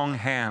strong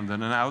hand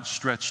and an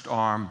outstretched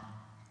arm,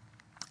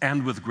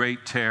 and with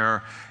great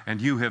terror, and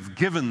you have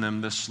given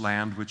them this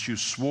land which you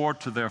swore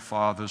to their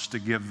fathers to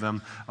give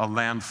them, a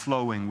land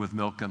flowing with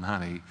milk and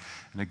honey.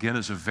 And again,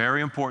 it's a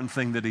very important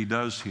thing that he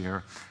does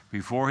here.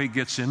 Before he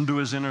gets into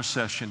his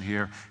intercession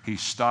here, he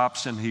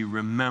stops and he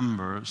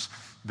remembers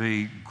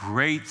the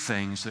great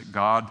things that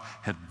God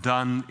had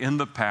done in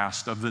the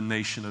past of the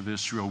nation of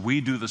Israel. We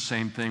do the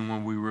same thing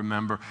when we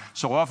remember.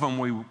 So often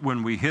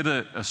when we hit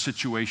a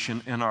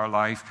situation in our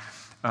life,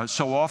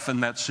 so often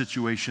that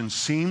situation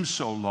seems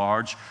so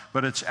large,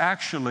 but it's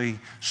actually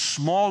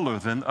smaller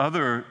than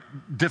other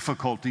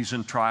difficulties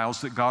and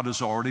trials that God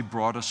has already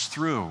brought us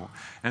through.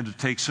 And to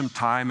take some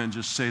time and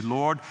just say,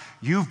 Lord,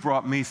 you've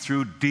brought me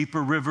through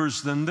deeper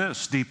rivers than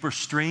this, deeper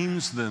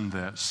streams than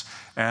this.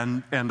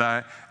 And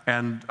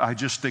I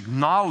just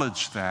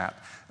acknowledge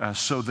that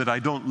so that I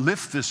don't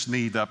lift this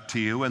need up to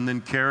you and then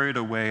carry it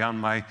away on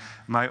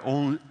my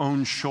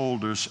own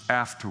shoulders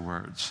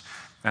afterwards.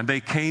 And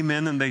they came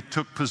in and they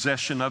took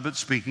possession of it,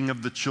 speaking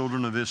of the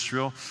children of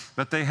Israel,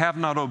 but they have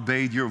not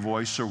obeyed your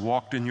voice or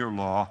walked in your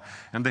law,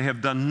 and they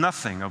have done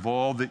nothing of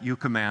all that you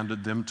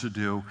commanded them to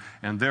do,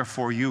 and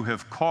therefore you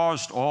have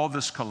caused all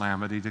this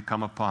calamity to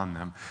come upon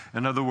them.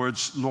 In other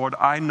words, Lord,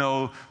 I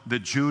know that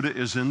Judah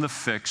is in the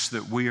fix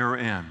that we are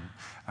in.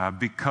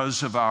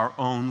 Because of our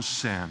own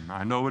sin.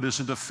 I know it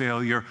isn't a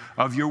failure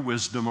of your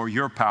wisdom or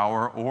your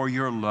power or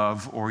your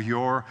love or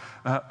your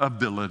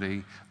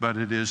ability, but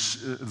it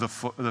is the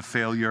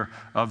failure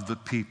of the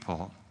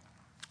people.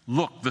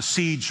 Look, the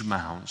siege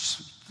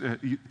mounds.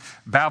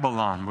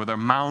 Babylon, with their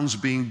mounds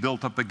being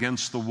built up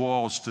against the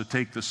walls to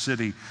take the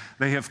city.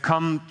 They have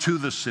come to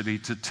the city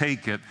to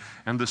take it,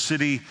 and the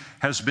city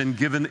has been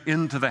given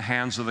into the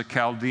hands of the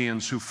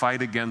Chaldeans who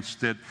fight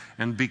against it.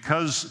 And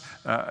because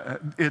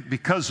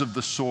of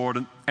the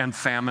sword and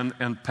famine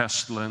and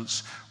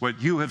pestilence, what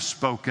you have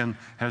spoken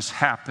has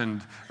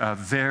happened.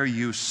 There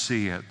you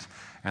see it.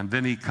 And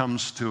then he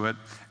comes to it,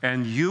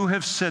 and you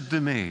have said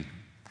to me,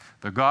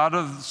 the God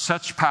of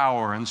such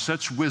power and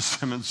such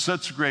wisdom and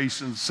such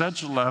grace and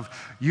such love,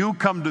 you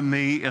come to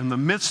me in the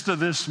midst of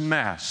this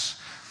mess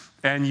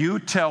and you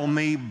tell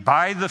me,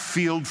 buy the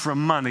field for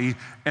money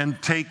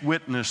and take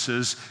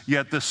witnesses,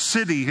 yet the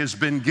city has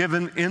been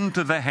given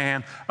into the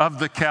hand of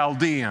the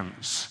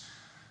Chaldeans.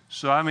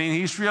 So, I mean,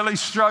 he's really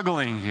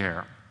struggling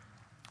here.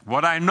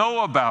 What I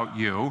know about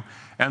you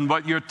and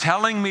what you're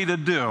telling me to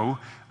do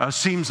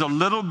seems a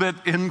little bit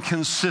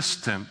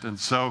inconsistent. And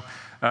so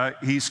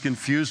he's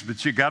confused,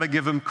 but you got to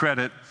give him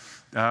credit.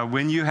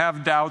 When you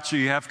have doubts or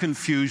you have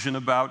confusion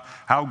about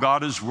how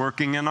God is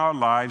working in our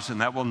lives,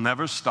 and that will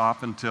never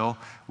stop until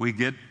we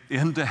get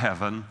into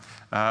heaven.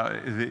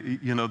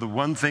 The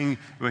one thing,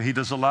 well, he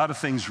does a lot of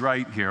things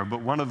right here,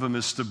 but one of them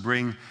is to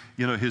bring,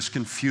 his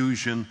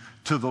confusion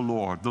to the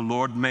Lord. The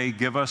Lord may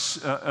give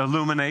us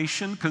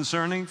illumination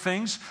concerning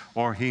things,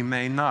 or he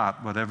may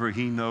not. Whatever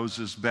he knows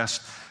is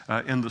best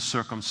in the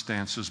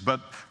circumstances. But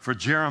for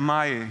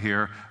Jeremiah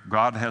here,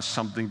 God has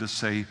something to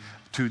say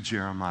to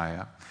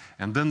Jeremiah.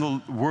 And then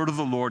the word of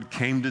the Lord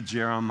came to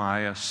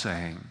Jeremiah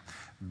saying,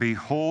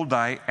 behold,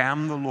 I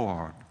am the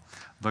Lord,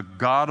 the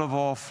God of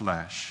all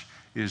flesh.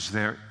 Is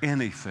there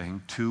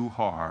anything too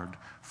hard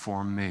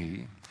for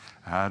me?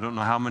 I don't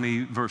know how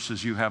many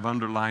verses you have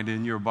underlined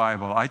in your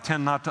Bible. I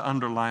tend not to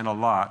underline a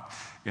lot,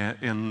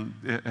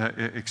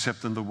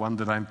 except in the one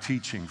that I'm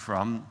teaching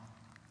from.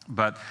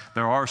 But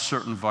there are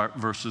certain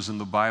verses in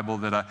the Bible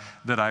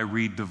that I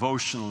read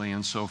devotionally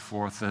and so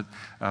forth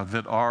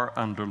that are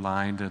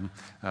underlined, and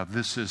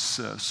this is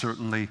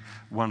certainly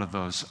one of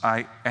those.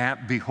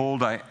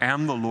 Behold, I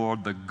am the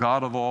Lord, the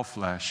God of all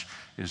flesh.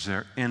 Is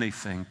there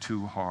anything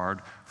too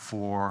hard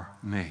for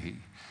me?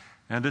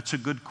 And it's a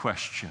good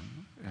question,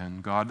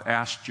 and God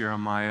asked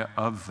Jeremiah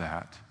of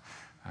that.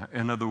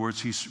 In other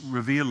words, he's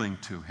revealing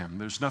to him,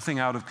 there's nothing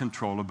out of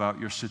control about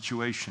your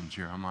situation,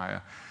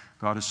 Jeremiah.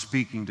 God is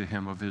speaking to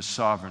him of his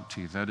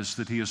sovereignty. That is,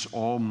 that he is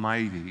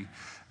almighty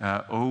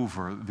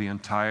over the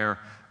entire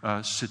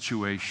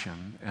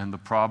situation. And the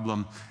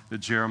problem that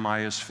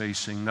Jeremiah is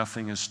facing,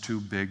 nothing is too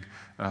big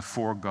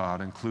for God,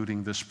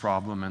 including this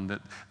problem and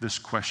this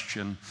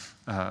question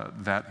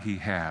that he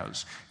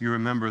has. You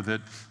remember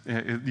that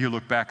you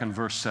look back in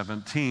verse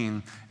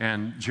 17,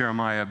 and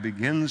Jeremiah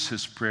begins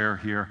his prayer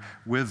here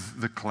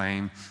with the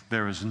claim,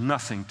 there is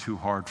nothing too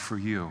hard for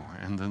you.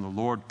 And then the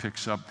Lord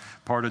picks up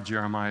part of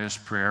Jeremiah's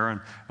prayer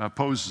and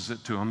poses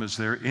it to him, is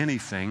there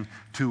anything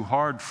too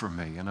hard for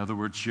me? In other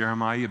words,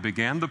 Jeremiah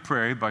began the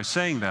prayer by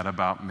saying that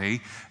about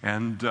me,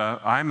 and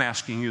I'm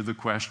asking you the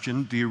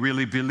question, do you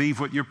really believe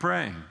what you're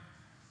praying?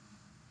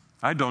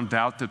 I don't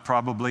doubt that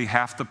probably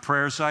half the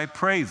prayers I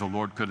pray, the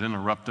Lord could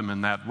interrupt them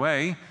in that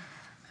way.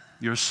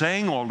 You're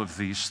saying all of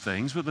these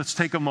things, but let's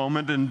take a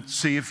moment and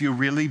see if you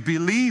really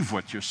believe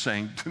what you're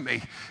saying to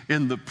me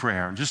in the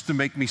prayer. And just to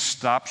make me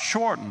stop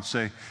short and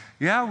say,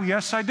 yeah,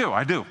 yes, I do.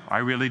 I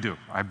really do.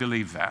 I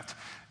believe that.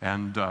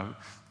 And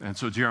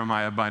so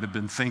Jeremiah might have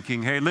been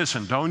thinking, hey,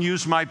 listen, don't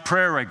use my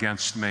prayer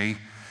against me.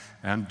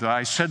 And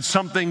I said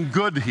something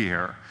good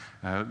here,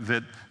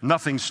 that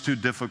nothing's too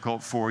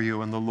difficult for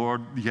you. And the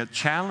Lord yet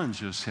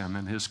challenges him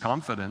in his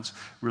confidence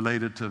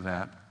related to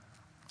that.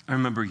 I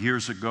remember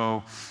years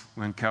ago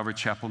when Calvary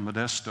Chapel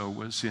Modesto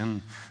was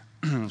in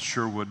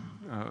Sherwood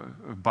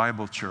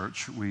Bible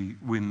Church,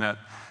 we met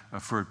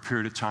for a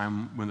period of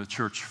time when the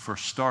church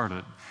first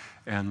started,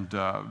 and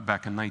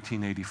back in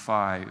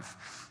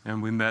 1985.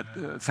 And we met,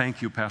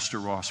 thank you, Pastor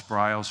Ross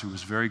Briles, who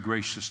was very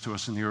gracious to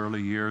us in the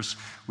early years.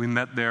 We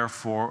met there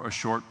for a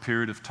short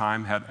period of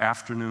time, had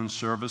afternoon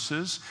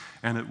services,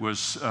 and it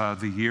was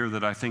the year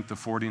that I think the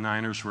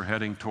 49ers were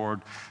heading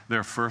toward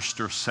their first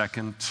or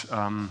second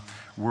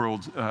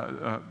world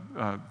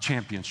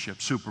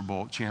championship, Super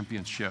Bowl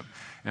championship.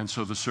 And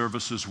so the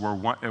services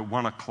were at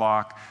 1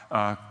 o'clock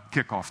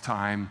kickoff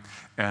time,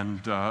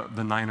 and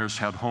the Niners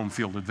had home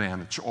field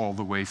advantage all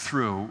the way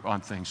through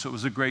on things. So it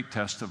was a great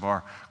test of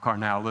our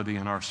carnality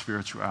and our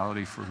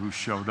spirituality for who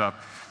showed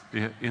up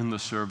in the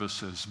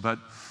services. But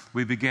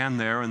we began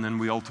there, and then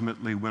we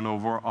ultimately went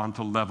over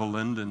onto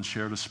Levelland and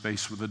shared a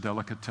space with a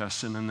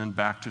delicatessen, and then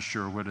back to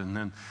Sherwood, and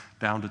then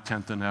down to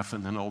 10th and F,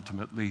 and then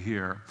ultimately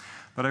here.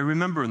 But I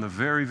remember in the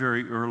very,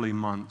 very early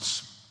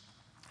months,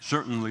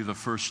 certainly the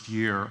first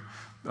year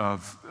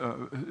of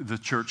the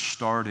church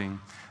starting,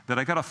 that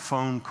I got a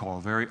phone call,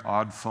 a very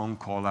odd phone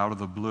call out of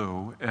the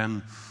blue,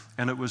 and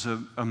it was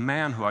a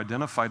man who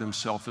identified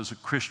himself as a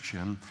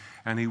Christian,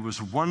 and he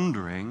was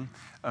wondering,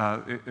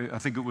 I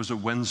think it was a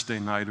Wednesday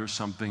night or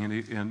something,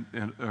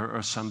 or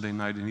a Sunday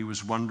night, and he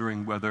was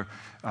wondering whether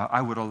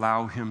I would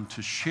allow him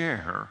to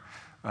share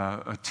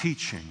a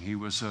teaching. He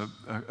was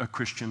a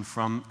Christian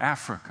from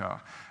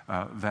Africa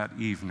that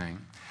evening.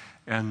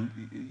 And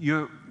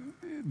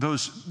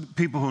those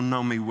people who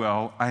know me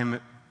well, I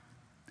am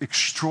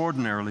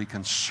extraordinarily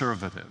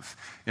conservative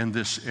in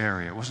this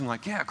area. It wasn't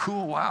like, yeah,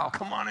 cool, wow,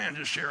 come on in,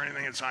 just share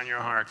anything that's on your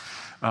heart.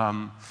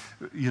 I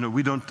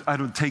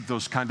don't take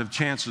those kind of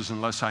chances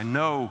unless I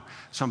know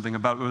something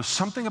about it. It was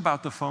something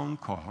about the phone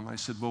call, and I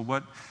said, well,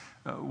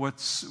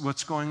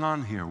 what's going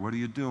on here? What are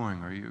you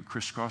doing? Are you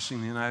crisscrossing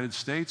the United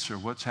States, or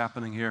what's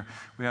happening here?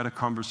 We had a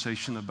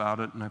conversation about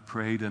it, and I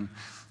prayed, and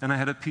I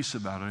had a peace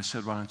about it. I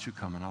said, why don't you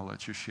come and I'll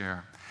let you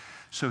share.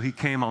 So he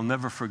came. I'll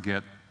never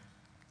forget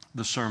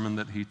the sermon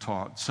that he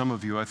taught. Some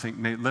of you, I think,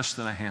 less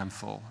than a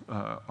handful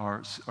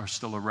are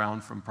still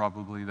around from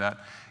probably that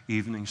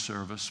evening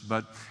service.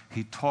 But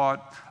he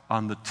taught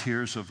on the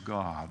tears of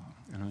God,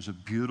 and it was a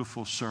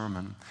beautiful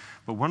sermon.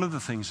 But one of the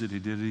things that he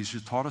did is he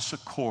taught us a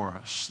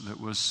chorus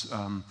that was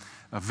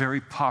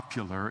very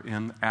popular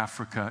in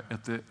Africa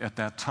at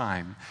that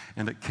time,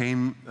 and it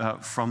came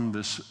from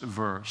this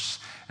verse,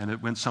 and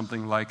it went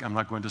something like, I'm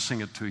not going to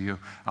sing it to you,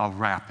 I'll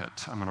rap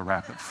it. I'm going to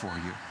rap it for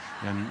you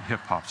in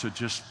hip-hop. So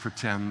just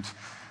pretend,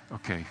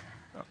 okay,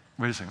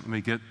 wait a second, let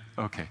me get,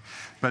 okay.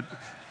 But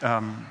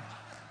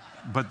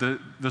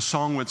the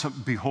song went,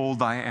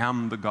 behold, I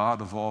am the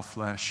God of all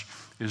flesh.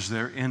 Is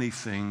there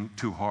anything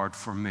too hard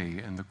for me?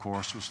 And the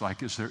chorus was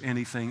like, is there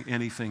anything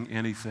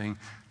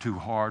too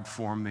hard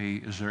for me?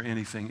 Is there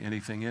anything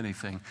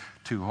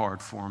too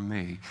hard for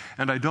me?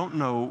 And I don't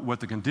know what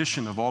the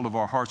condition of all of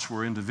our hearts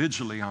were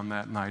individually on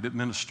that night. It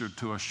ministered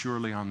to us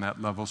surely on that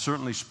level,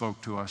 certainly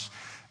spoke to us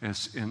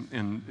as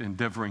in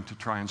endeavoring to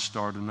try and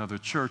start another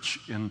church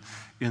in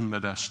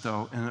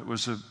Modesto, and it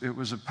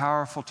was a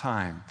powerful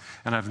time.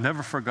 And I've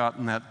never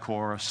forgotten that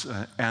chorus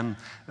and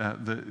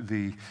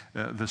the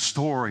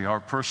story, our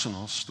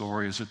personal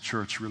story as a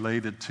church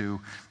related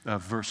to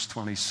verse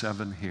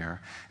 27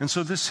 here. And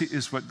so this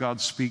is what God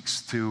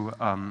speaks to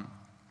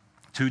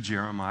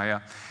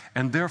Jeremiah.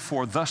 And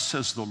therefore, thus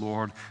says the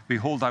Lord,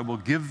 behold, I will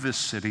give this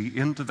city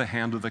into the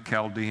hand of the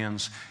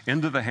Chaldeans,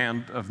 into the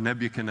hand of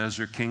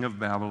Nebuchadnezzar, king of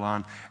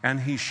Babylon,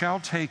 and he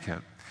shall take it.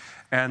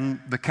 And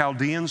the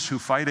Chaldeans who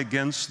fight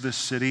against this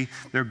city,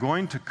 they're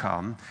going to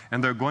come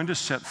and they're going to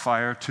set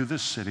fire to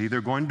this city.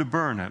 They're going to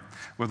burn it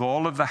with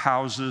all of the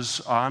houses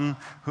on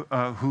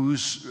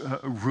whose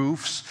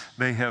roofs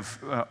they have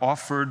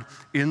offered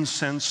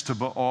incense to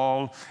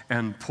Baal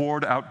and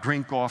poured out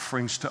drink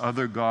offerings to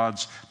other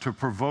gods to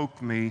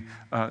provoke me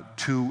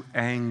to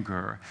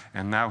anger.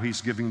 And now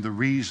he's giving the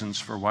reasons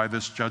for why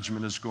this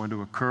judgment is going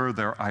to occur.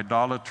 Their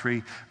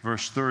idolatry,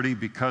 verse 30,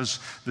 because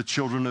the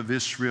children of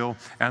Israel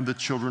and the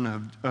children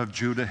of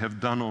Judah have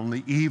done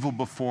only evil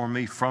before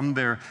me from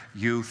their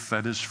youth,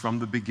 that is, from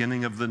the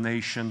beginning of the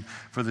nation.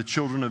 For the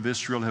children of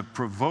Israel have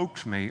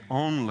provoked me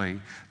only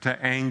to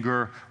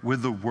anger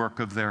with the work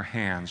of their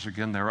hands.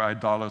 Again, their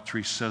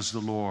idolatry, says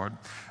the Lord.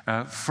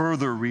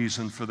 Further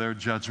reason for their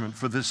judgment.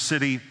 For this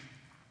city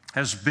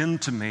has been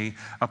to me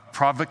a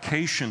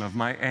provocation of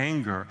my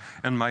anger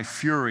and my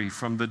fury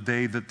from the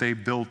day that they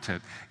built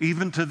it,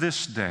 even to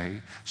this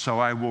day. So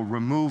I will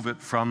remove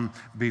it from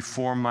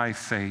before my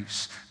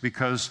face,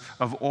 because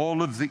of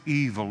all of the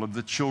evil of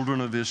the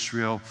children of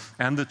Israel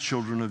and the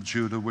children of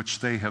Judah, which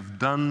they have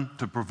done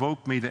to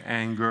provoke me to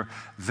anger,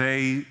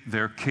 they,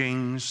 their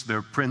kings,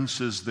 their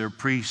princes, their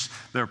priests,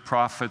 their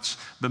prophets,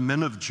 the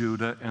men of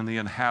Judah, and the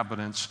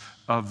inhabitants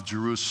of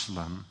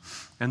Jerusalem.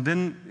 And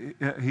then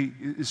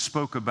he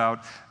spoke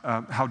about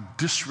how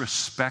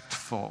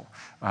disrespectful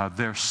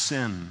their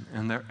sin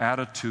and their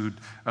attitude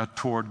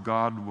toward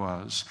God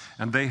was.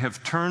 And they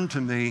have turned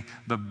to me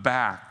the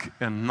back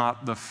and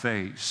not the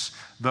face.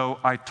 Though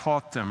I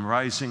taught them,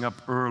 rising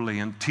up early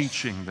and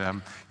teaching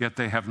them, yet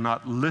they have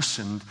not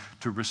listened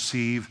to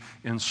receive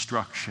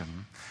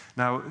instruction.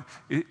 Now,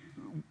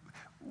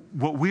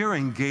 what we're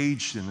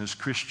engaged in as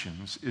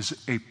Christians is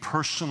a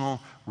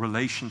personal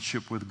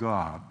relationship with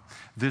God.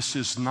 This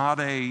is not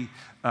a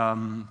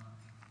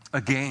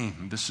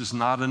game. This is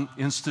not an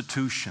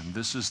institution.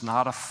 This is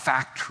not a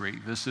factory.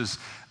 This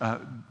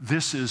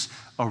is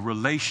a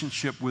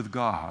relationship with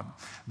God.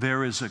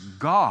 There is a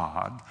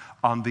God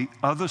on the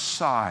other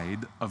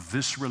side of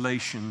this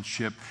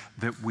relationship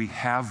that we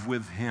have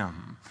with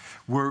Him.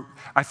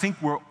 I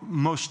think we're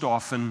most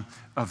often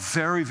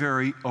very,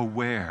 very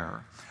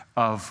aware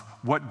of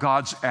what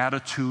God's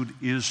attitude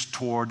is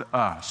toward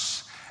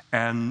us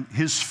and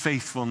His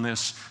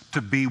faithfulness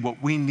to be what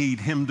we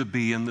need Him to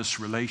be in this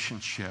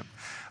relationship.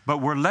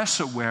 But we're less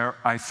aware,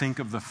 I think,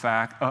 of the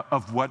fact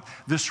of what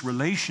this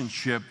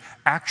relationship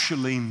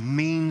actually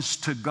means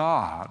to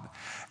God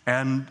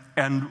and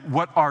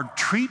what our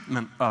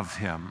treatment of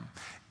Him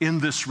in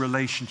this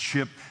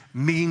relationship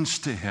means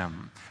to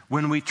Him.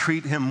 When we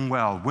treat Him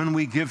well, when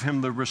we give Him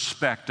the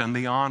respect and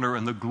the honor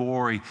and the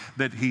glory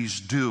that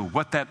He's due,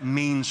 what that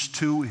means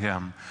to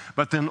Him.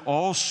 But then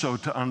also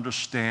to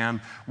understand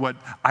what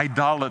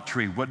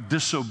idolatry, what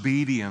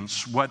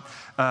disobedience, what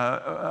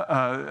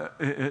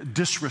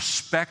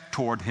disrespect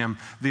toward Him,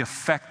 the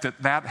effect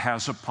that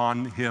has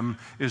upon Him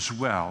as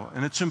well.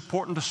 And it's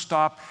important to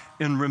stop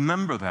and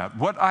remember that.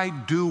 What I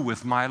do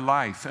with my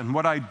life and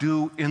what I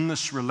do in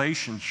this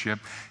relationship,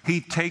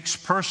 He takes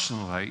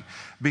personally,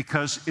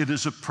 because it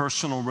is a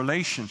personal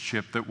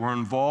relationship that we're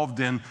involved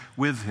in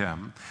with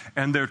Him.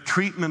 And their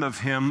treatment of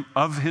Him,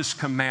 of His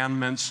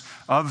commandments,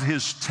 of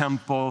His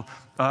temple,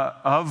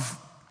 of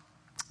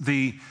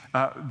the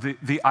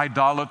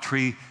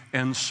idolatry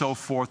and so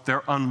forth,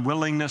 their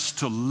unwillingness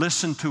to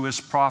listen to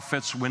His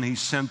prophets when He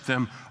sent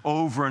them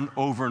over and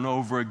over and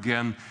over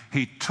again.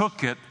 He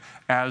took it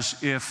as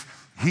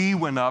if He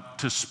went up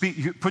to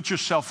speak. Put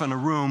yourself in a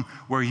room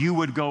where you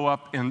would go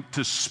up and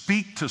to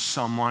speak to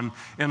someone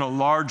in a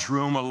large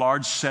room, a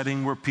large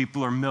setting where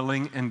people are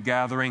milling and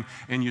gathering,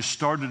 and you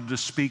started to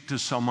speak to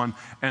someone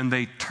and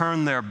they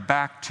turn their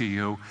back to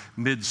you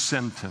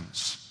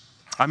mid-sentence.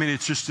 I mean,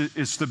 it's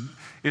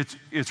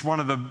one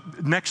of the,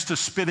 next to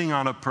spitting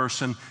on a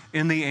person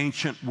in the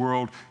ancient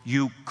world,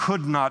 you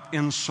could not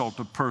insult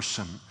a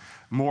person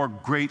more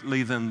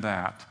greatly than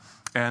that.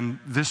 And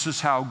this is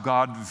how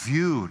God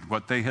viewed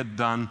what they had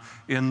done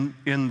in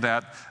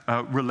that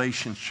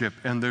relationship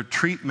and their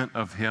treatment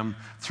of Him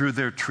through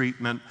their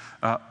treatment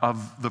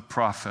of the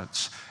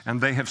prophets. And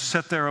they have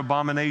set their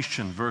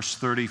abomination, verse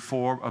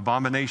 34,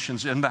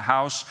 abominations in the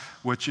house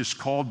which is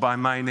called by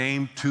my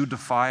name, to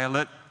defile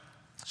it.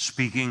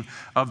 Speaking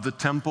of the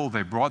temple,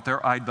 they brought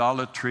their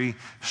idolatry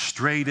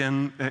straight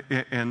in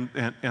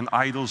and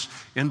idols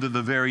into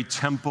the very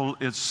temple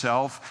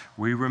itself.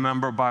 We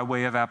remember by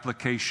way of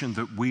application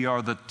that we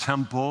are the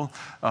temple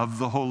of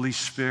the Holy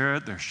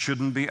Spirit. There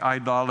shouldn't be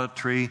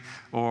idolatry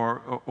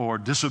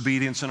or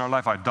disobedience in our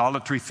life.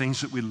 Idolatry,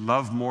 things that we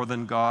love more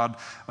than God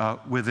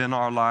within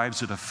our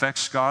lives. It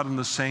affects God in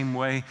the same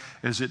way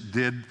as it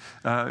did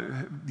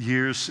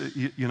years,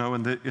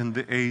 in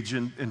the age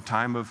and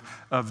time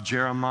of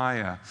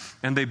Jeremiah.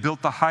 And they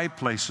built the high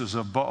places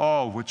of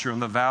Baal, which are in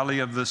the valley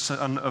of the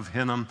son of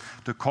Hinnom,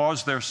 to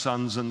cause their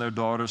sons and their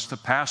daughters to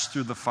pass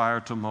through the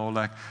fire to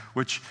Molech,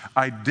 which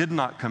I did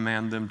not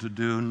command them to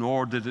do,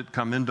 nor did it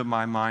come into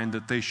my mind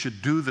that they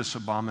should do this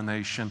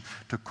abomination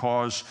to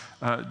cause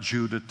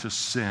Judah to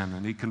sin.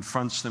 And he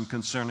confronts them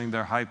concerning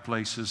their high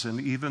places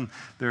and even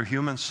their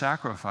human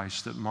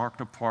sacrifice that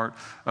marked a part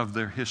of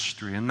their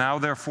history. And now,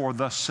 therefore,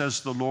 thus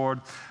says the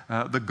Lord,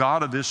 the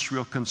God of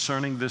Israel,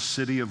 concerning this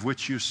city of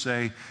which you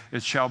say,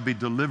 it shall be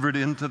delivered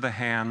into the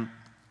hand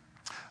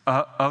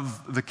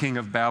of the king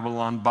of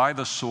Babylon by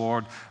the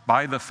sword,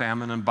 by the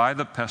famine, and by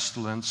the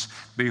pestilence.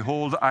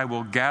 Behold, I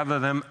will gather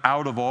them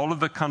out of all of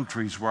the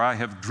countries where I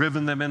have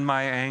driven them in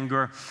my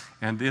anger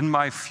and in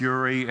my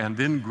fury and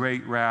in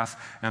great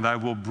wrath, and I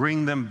will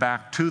bring them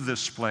back to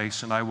this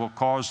place, and I will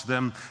cause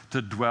them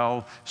to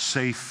dwell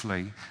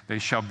safely. They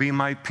shall be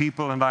my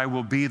people, and I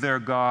will be their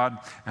God,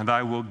 and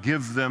I will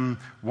give them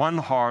one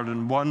heart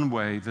and one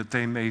way, that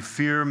they may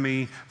fear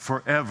me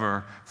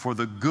forever, for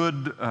the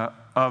good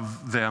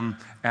of them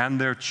and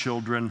their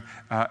children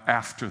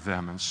after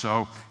them. And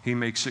so he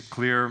makes it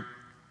clear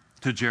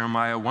to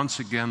Jeremiah, once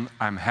again,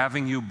 I'm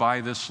having you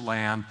buy this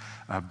land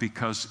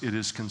because it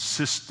is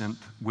consistent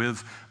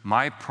with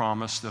my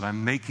promise that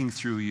I'm making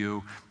through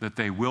you that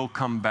they will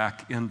come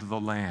back into the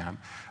land.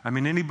 I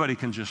mean, anybody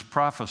can just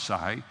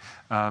prophesy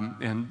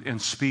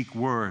and speak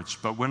words,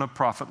 but when a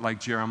prophet like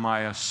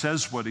Jeremiah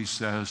says what he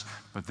says,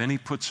 but then he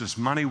puts his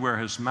money where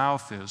his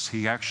mouth is,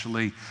 he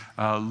actually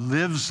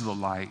lives the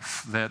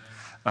life that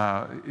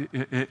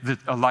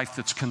a life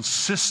that's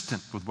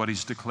consistent with what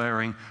he's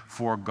declaring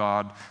for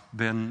God,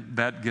 then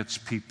that gets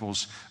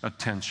people's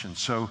attention.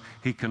 So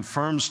he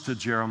confirms to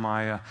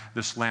Jeremiah,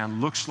 this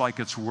land looks like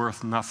it's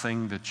worth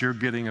nothing, that you're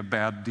getting a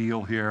bad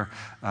deal here,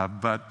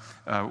 but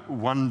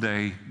one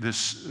day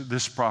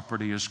this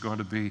property is going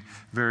to be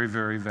very,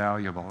 very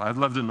valuable. I'd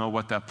love to know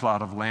what that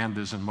plot of land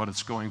is and what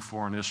it's going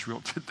for in Israel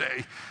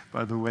today.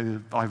 By the way,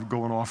 I'm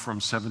going off from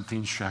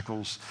 17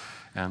 shekels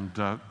and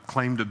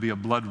claimed to be a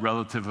blood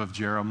relative of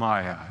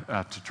Jeremiah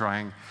to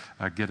try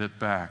and get it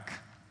back.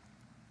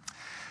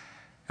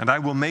 And I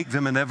will make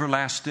an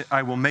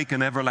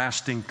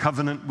everlasting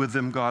covenant with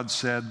them, God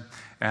said,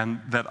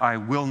 and that I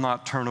will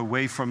not turn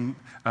away from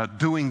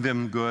doing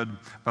them good,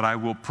 but I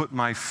will put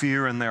my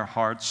fear in their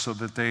hearts so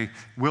that they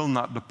will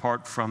not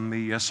depart from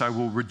me. Yes, I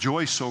will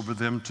rejoice over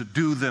them to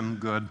do them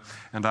good,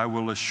 and I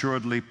will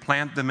assuredly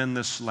plant them in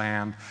this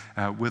land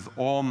with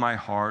all my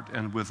heart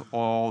and with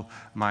all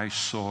my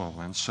soul.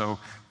 And so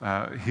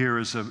here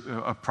is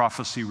a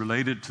prophecy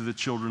related to the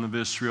children of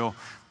Israel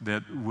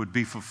that would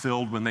be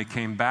fulfilled when they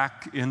came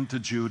back into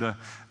Judah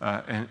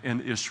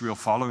and Israel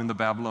following the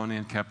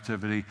Babylonian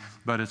captivity.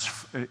 But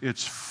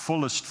its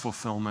fullest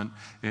fulfillment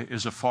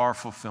is a far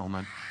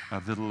fulfillment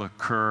that'll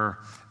occur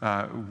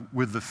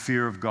with the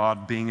fear of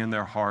God being in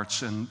their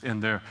hearts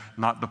and they're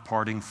not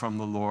departing from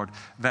the Lord.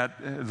 That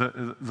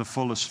the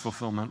fullest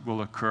fulfillment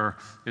will occur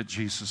at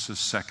Jesus'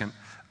 second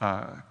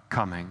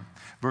coming.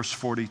 Verse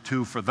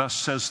 42, for thus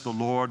says the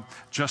Lord,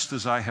 just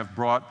as I have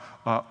brought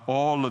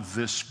all of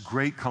this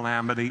great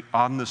calamity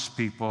on this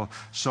people,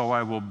 so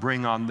I will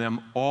bring on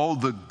them all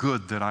the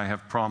good that I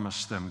have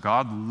promised them.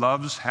 God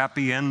loves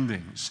happy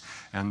endings.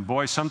 And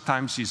boy,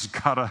 sometimes he's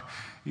got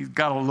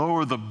to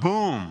lower the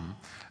boom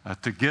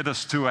to get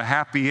us to a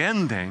happy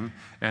ending,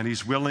 and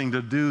he's willing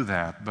to do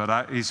that.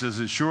 But he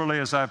says, as surely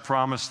as I've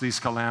promised these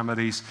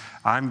calamities,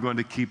 I'm going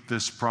to keep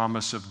this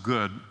promise of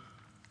good.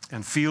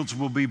 And fields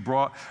will be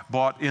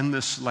bought in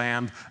this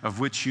land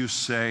of which you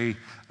say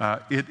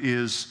it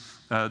is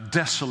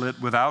desolate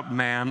without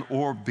man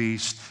or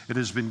beast. It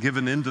has been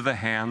given into the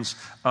hands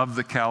of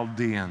the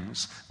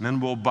Chaldeans. Men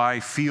will buy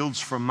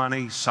fields for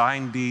money,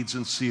 sign deeds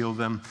and seal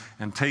them,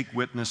 and take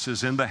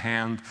witnesses in the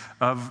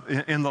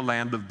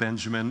land of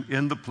Benjamin,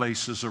 in the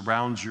places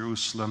around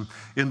Jerusalem,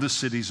 in the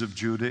cities of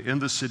Judah, in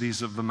the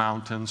cities of the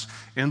mountains,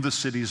 in the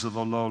cities of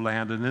the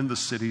lowland, and in the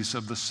cities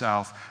of the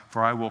south.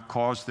 For I will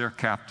cause their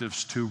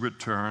captives to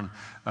return,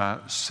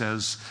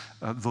 says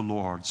the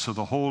Lord. So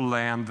the whole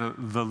land,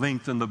 the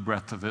length and the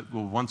breadth of it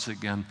will once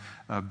again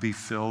be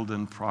filled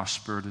and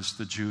prospered as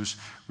the Jews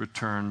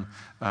return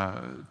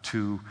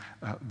to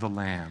the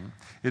land.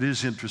 It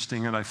is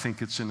interesting, and I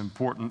think it's an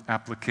important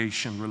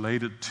application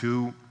related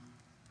to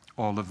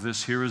all of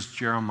this. Here is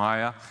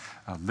Jeremiah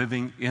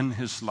living in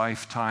his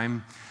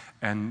lifetime,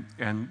 and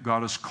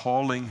God is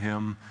calling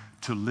him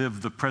to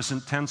live the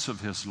present tense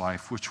of his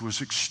life, which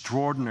was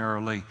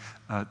extraordinarily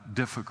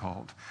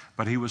difficult.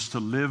 But he was to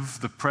live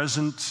the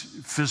present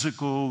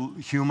physical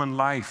human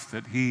life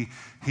that he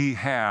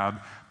had,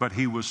 but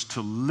he was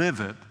to live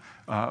it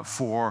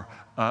for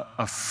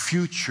a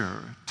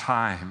future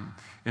time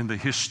in the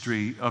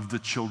history of the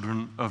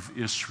children of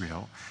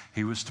Israel.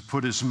 He was to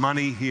put his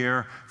money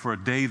here for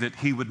a day that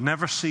he would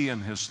never see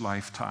in his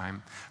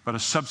lifetime, but a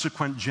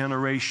subsequent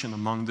generation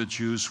among the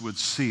Jews would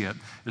see it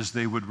as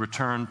they would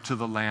return to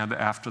the land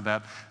after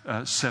that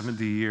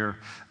 70-year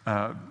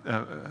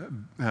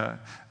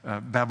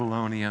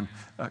Babylonian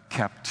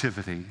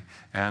captivity.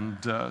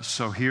 And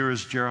so here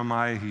is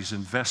Jeremiah. He's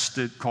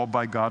called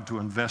by God to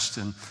invest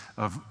in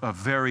a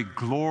very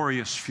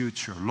glorious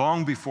future,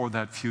 long before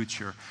that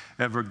future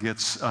ever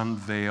gets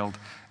unveiled.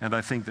 And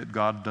I think that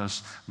God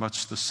does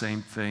much the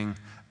same thing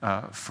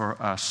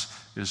for us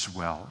as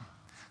well.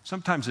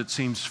 Sometimes it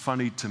seems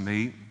funny to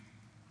me,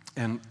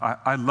 and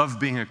I love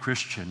being a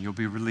Christian. You'll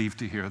be relieved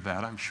to hear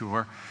that, I'm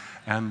sure.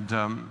 And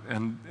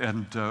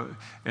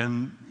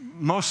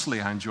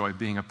mostly I enjoy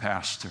being a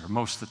pastor.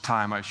 Most of the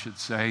time, I should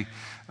say.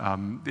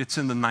 It's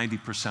in the 90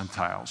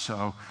 percentile,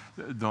 so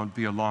don't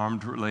be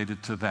alarmed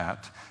related to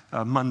that.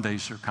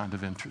 Mondays are kind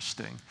of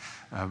interesting.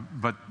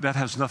 But that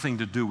has nothing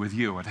to do with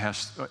you. It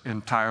has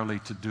entirely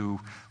to do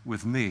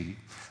with me.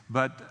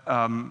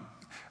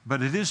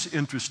 But it is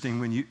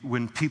interesting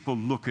when people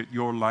look at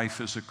your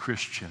life as a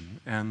Christian,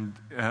 and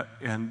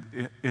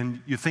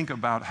you think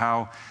about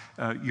how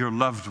your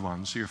loved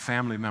ones, your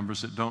family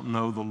members that don't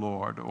know the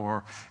Lord,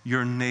 or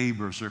your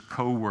neighbors or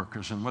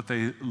coworkers, and what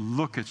they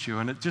look at you,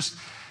 and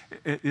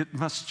it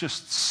must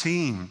just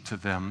seem to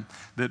them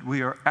that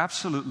we are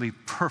absolutely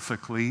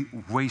perfectly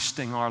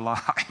wasting our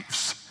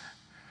lives.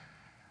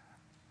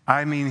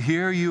 I mean,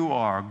 here you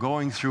are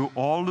going through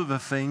all of the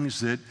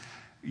things that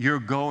you're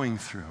going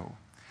through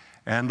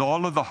and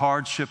all of the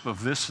hardship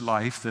of this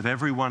life that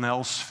everyone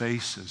else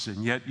faces,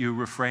 and yet you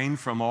refrain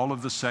from all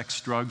of the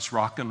sex, drugs,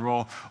 rock and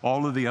roll,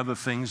 all of the other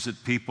things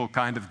that people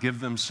kind of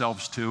give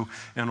themselves to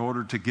in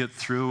order to get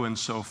through and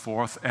so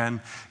forth, and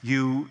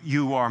you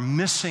are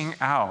missing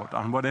out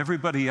on what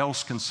everybody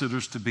else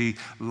considers to be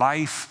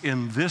life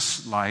in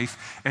this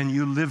life, and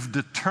you live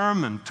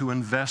determined to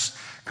invest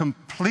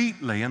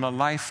completely in a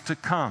life to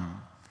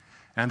come.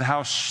 And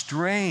how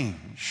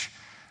strange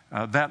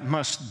that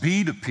must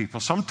be to people.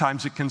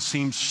 Sometimes it can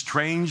seem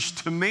strange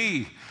to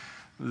me.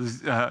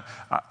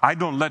 I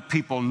don't let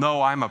people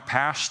know I'm a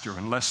pastor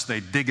unless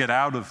they dig it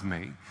out of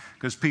me,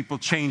 because people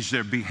change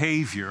their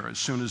behavior as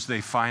soon as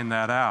they find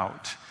that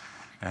out.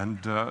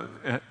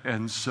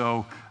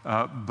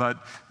 But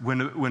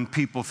when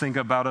people think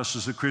about us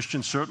as a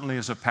Christian, certainly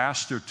as a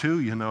pastor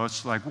too,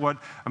 it's like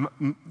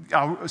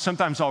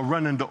sometimes I'll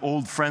run into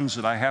old friends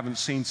that I haven't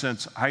seen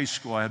since high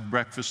school. I had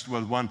breakfast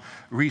with one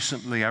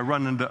recently. I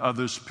run into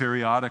others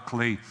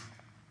periodically,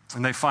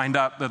 and they find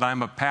out that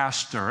I'm a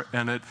pastor,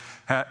 and it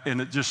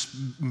just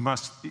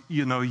must,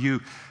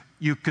 you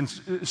can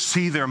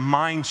see their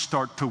minds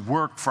start to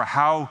work for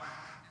how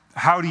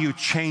do you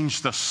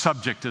change the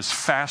subject as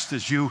fast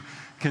as you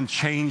can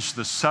change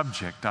the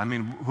subject. I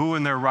mean, who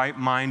in their right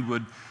mind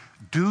would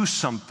do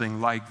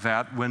something like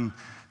that when,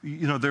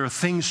 there are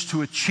things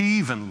to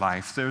achieve in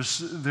life.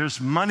 There's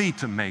money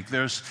to make.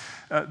 There's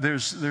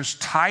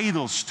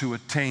titles to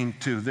attain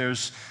to.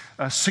 There's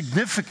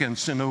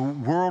significance in a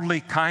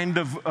worldly kind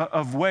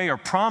of way, or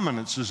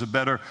prominence is a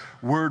better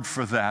word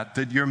for that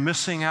you're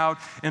missing out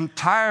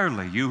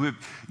entirely.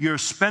 You're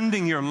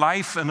spending your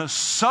life in a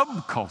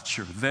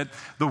subculture that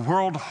the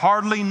world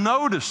hardly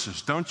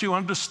notices. Don't you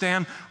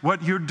understand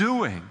what you're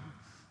doing?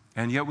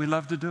 And yet we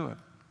love to do it.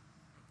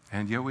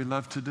 And yet we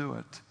love to do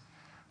it.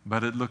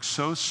 But it looks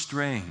so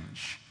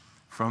strange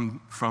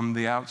from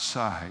the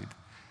outside,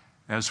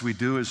 as we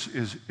do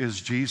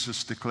as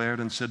Jesus declared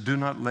and said, "Do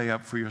not lay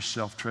up for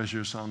yourself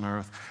treasures on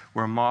earth,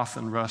 where moth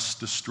and rust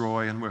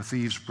destroy and where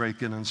thieves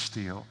break in and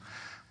steal.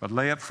 But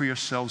lay up for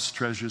yourselves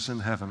treasures in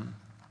heaven,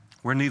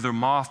 where neither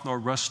moth nor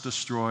rust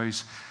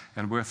destroys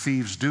and where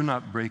thieves do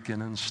not break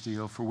in and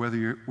steal. For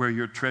where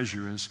your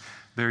treasure is,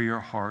 there your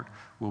heart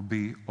will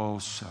be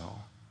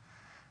also."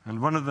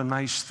 And one of the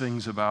nice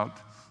things about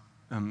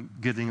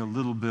getting a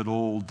little bit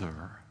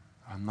older,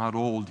 I'm not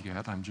old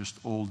yet, I'm just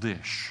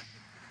oldish,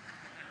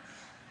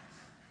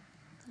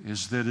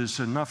 is that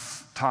as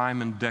enough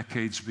time and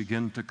decades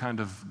begin to kind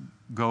of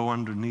go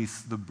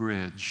underneath the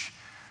bridge,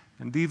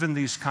 and even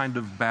these kind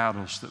of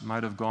battles that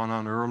might have gone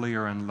on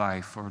earlier in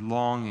life, or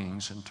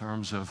longings in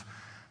terms of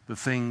the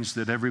things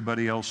that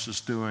everybody else is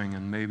doing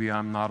and maybe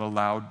I'm not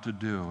allowed to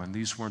do, and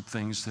these weren't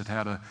things that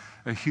had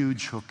a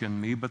huge hook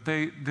in me, but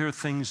they're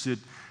things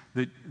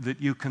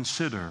that you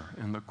consider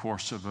in the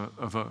course of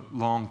a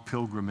long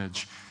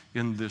pilgrimage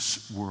in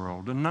this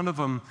world. And none of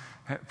them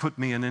put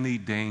me in any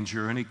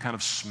danger, any kind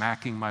of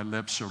smacking my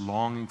lips or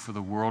longing for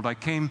the world. I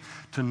came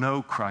to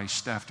know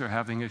Christ after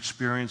having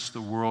experienced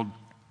the world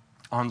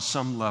on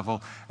some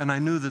level, and I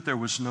knew that there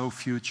was no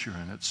future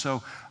in it.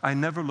 So I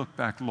never looked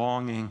back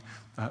longing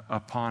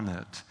upon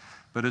it.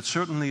 But it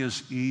certainly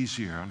is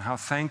easier, and how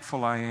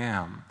thankful I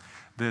am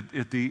that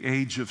at the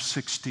age of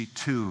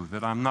 62,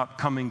 that I'm not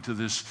coming to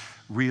this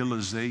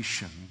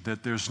realization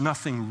that there's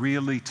nothing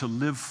really to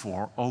live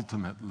for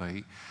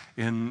ultimately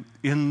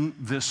in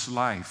this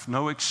life,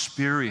 no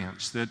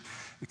experience that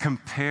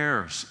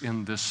compares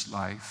in this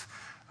life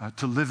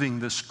to living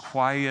this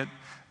quiet,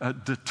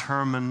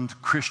 determined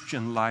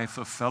Christian life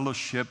of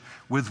fellowship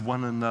with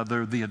one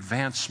another, the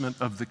advancement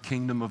of the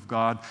kingdom of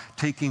God,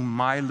 taking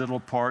my little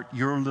part,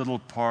 your little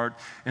part,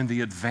 in the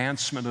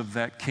advancement of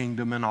that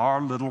kingdom in our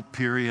little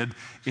period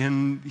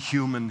in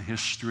human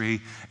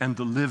history, and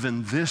to live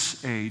in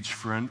this age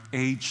for an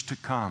age to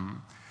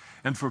come.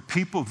 And for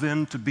people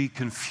then to be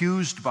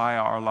confused by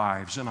our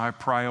lives and our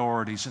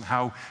priorities and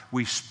how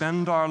we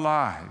spend our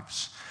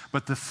lives.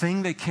 But the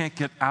thing they can't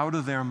get out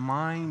of their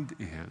mind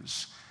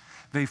is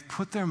they've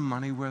put their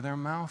money where their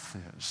mouth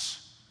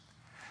is.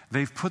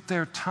 They've put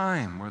their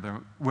time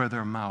where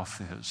their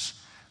mouth is.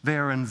 They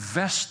are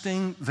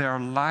investing their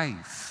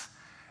life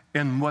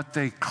in what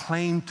they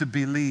claim to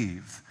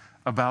believe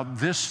about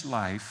this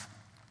life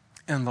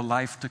and the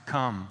life to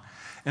come.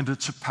 And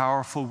it's a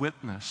powerful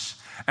witness.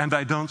 And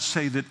I don't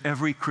say that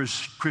every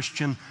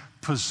Christian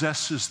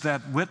possesses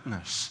that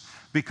witness,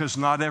 because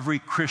not every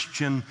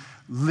Christian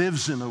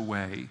lives in a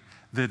way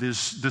that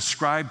is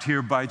described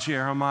here by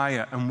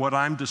Jeremiah and what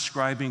I'm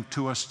describing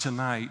to us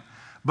tonight.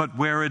 But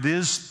where it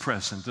is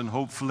present, and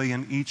hopefully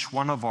in each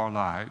one of our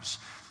lives,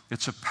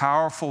 it's a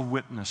powerful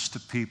witness to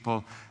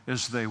people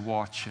as they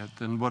watch it.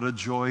 And what a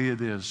joy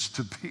it is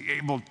to be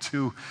able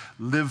to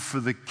live for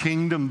the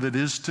kingdom that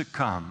is to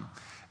come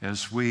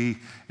as we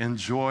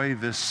enjoy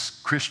this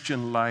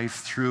Christian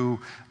life through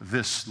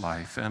this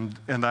life. And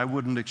I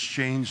wouldn't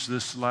exchange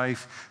this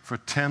life for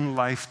 10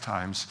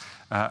 lifetimes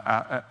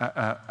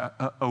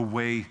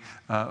away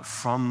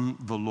from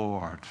the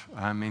Lord.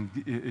 I mean,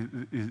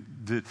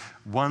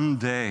 one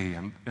day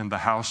in the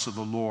house of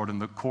the Lord, in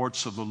the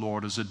courts of the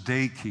Lord, as a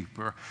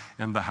daykeeper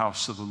in the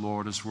house of the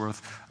Lord is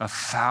worth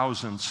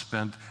 1,000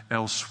 spent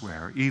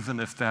elsewhere, even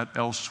if that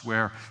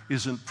elsewhere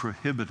isn't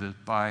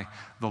prohibited by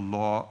the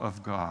law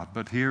of God.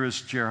 But here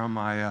is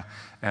Jeremiah,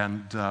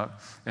 and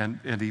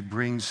he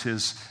brings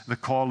the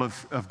call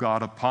of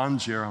God upon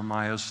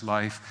Jeremiah's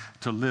life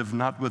to live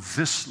not with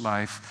this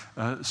life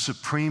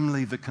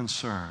supremely the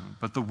concern,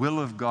 but the will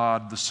of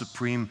God the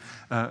supreme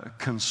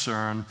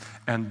concern,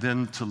 and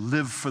then to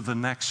live for the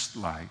next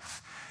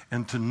life.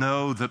 And to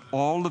know that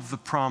all of the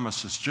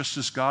promises, just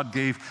as God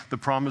gave the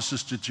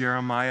promises to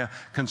Jeremiah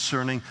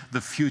concerning the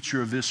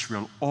future of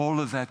Israel, all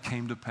of that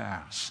came to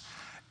pass.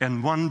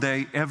 And one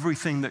day,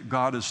 everything that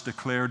God has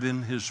declared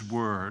in His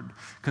Word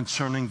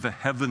concerning the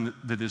heaven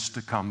that is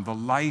to come, the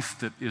life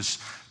that is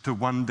to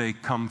one day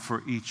come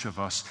for each of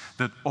us,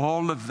 that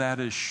all of that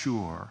is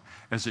sure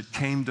as it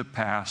came to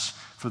pass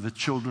for the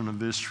children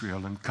of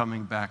Israel in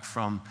coming back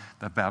from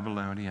the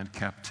Babylonian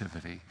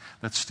captivity.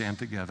 Let's stand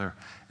together,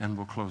 and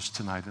we'll close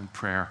tonight in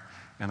prayer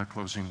and a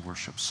closing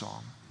worship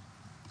song.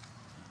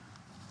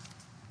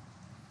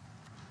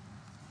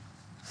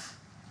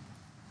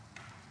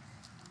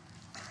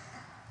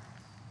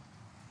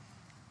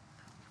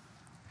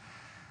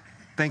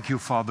 Thank you,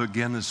 Father,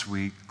 again as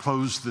we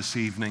close this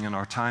evening in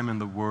our time in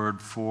the Word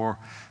for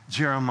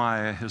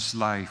Jeremiah, his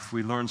life.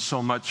 We learn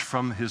so much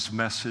from his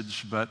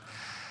message, but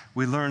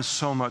we learn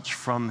so much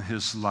from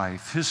his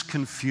life, his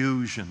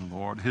confusion,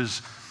 Lord,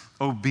 his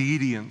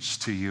obedience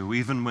to you,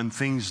 even when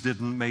things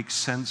didn't make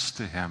sense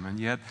to him, and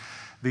yet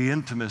the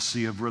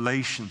intimacy of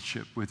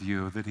relationship with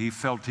you, that he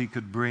felt he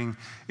could bring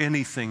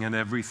anything and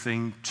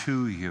everything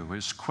to you,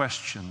 his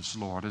questions,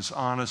 Lord, his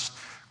honest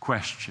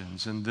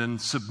questions, and then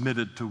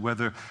submitted to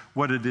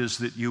what it is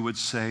that you would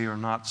say or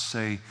not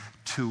say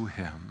to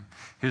him.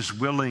 His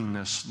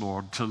willingness,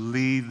 Lord, to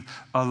lead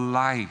a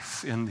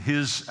life in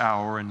his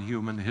hour in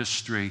human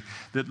history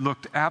that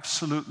looked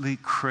absolutely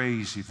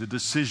crazy, the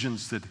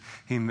decisions that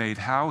he made,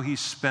 how he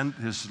spent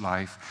his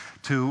life,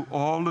 to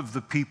all of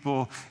the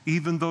people,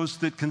 even those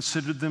that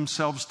considered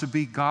themselves to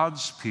be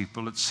God's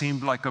people. It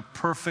seemed like a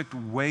perfect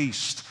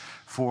waste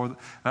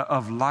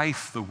of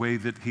life the way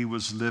that he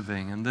was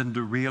living, and then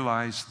to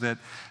realize that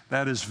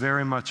that is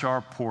very much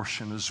our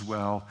portion as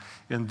well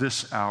in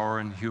this hour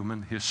in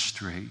human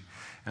history.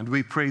 And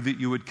we pray that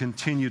you would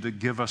continue to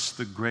give us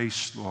the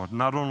grace, Lord,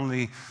 not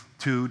only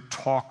to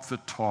talk the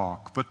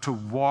talk, but to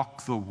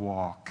walk the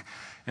walk,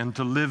 and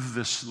to live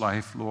this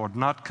life, Lord,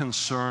 not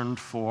concerned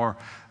for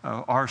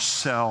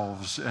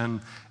ourselves and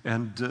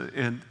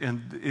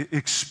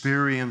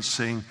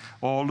experiencing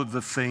all of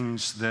the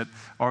things that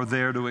are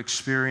there to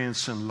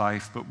experience in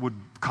life, but would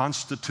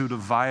constitute a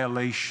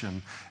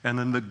violation and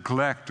a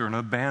neglect or an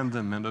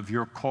abandonment of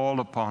your call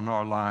upon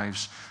our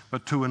lives,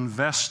 but to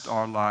invest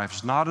our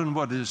lives not in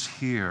what is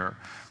here,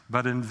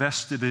 but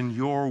invested in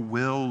your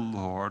will,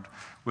 Lord,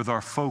 with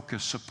our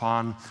focus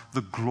upon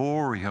the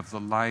glory of the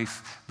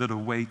life that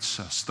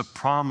awaits us, the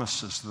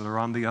promises that are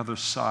on the other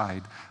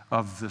side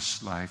of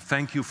this life.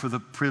 Thank you for the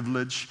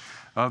privilege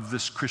of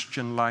this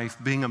Christian life,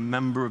 being a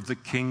member of the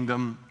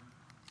kingdom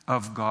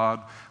of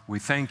God. We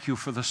thank you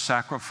for the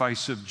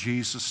sacrifice of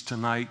Jesus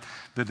tonight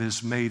that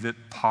has made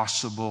it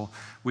possible.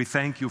 We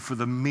thank you for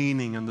the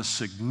meaning and the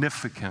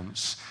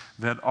significance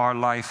that our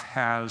life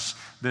has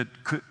that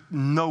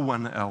no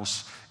one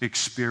else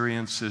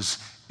experiences,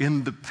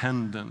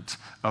 independent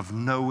of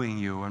knowing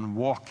you and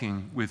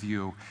walking with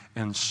you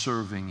and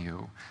serving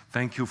you.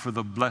 Thank you for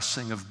the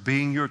blessing of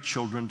being your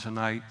children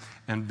tonight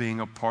and being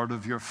a part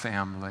of your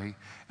family.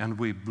 And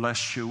we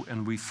bless you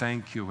and we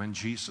thank you in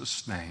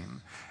Jesus'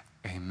 name.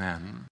 Amen.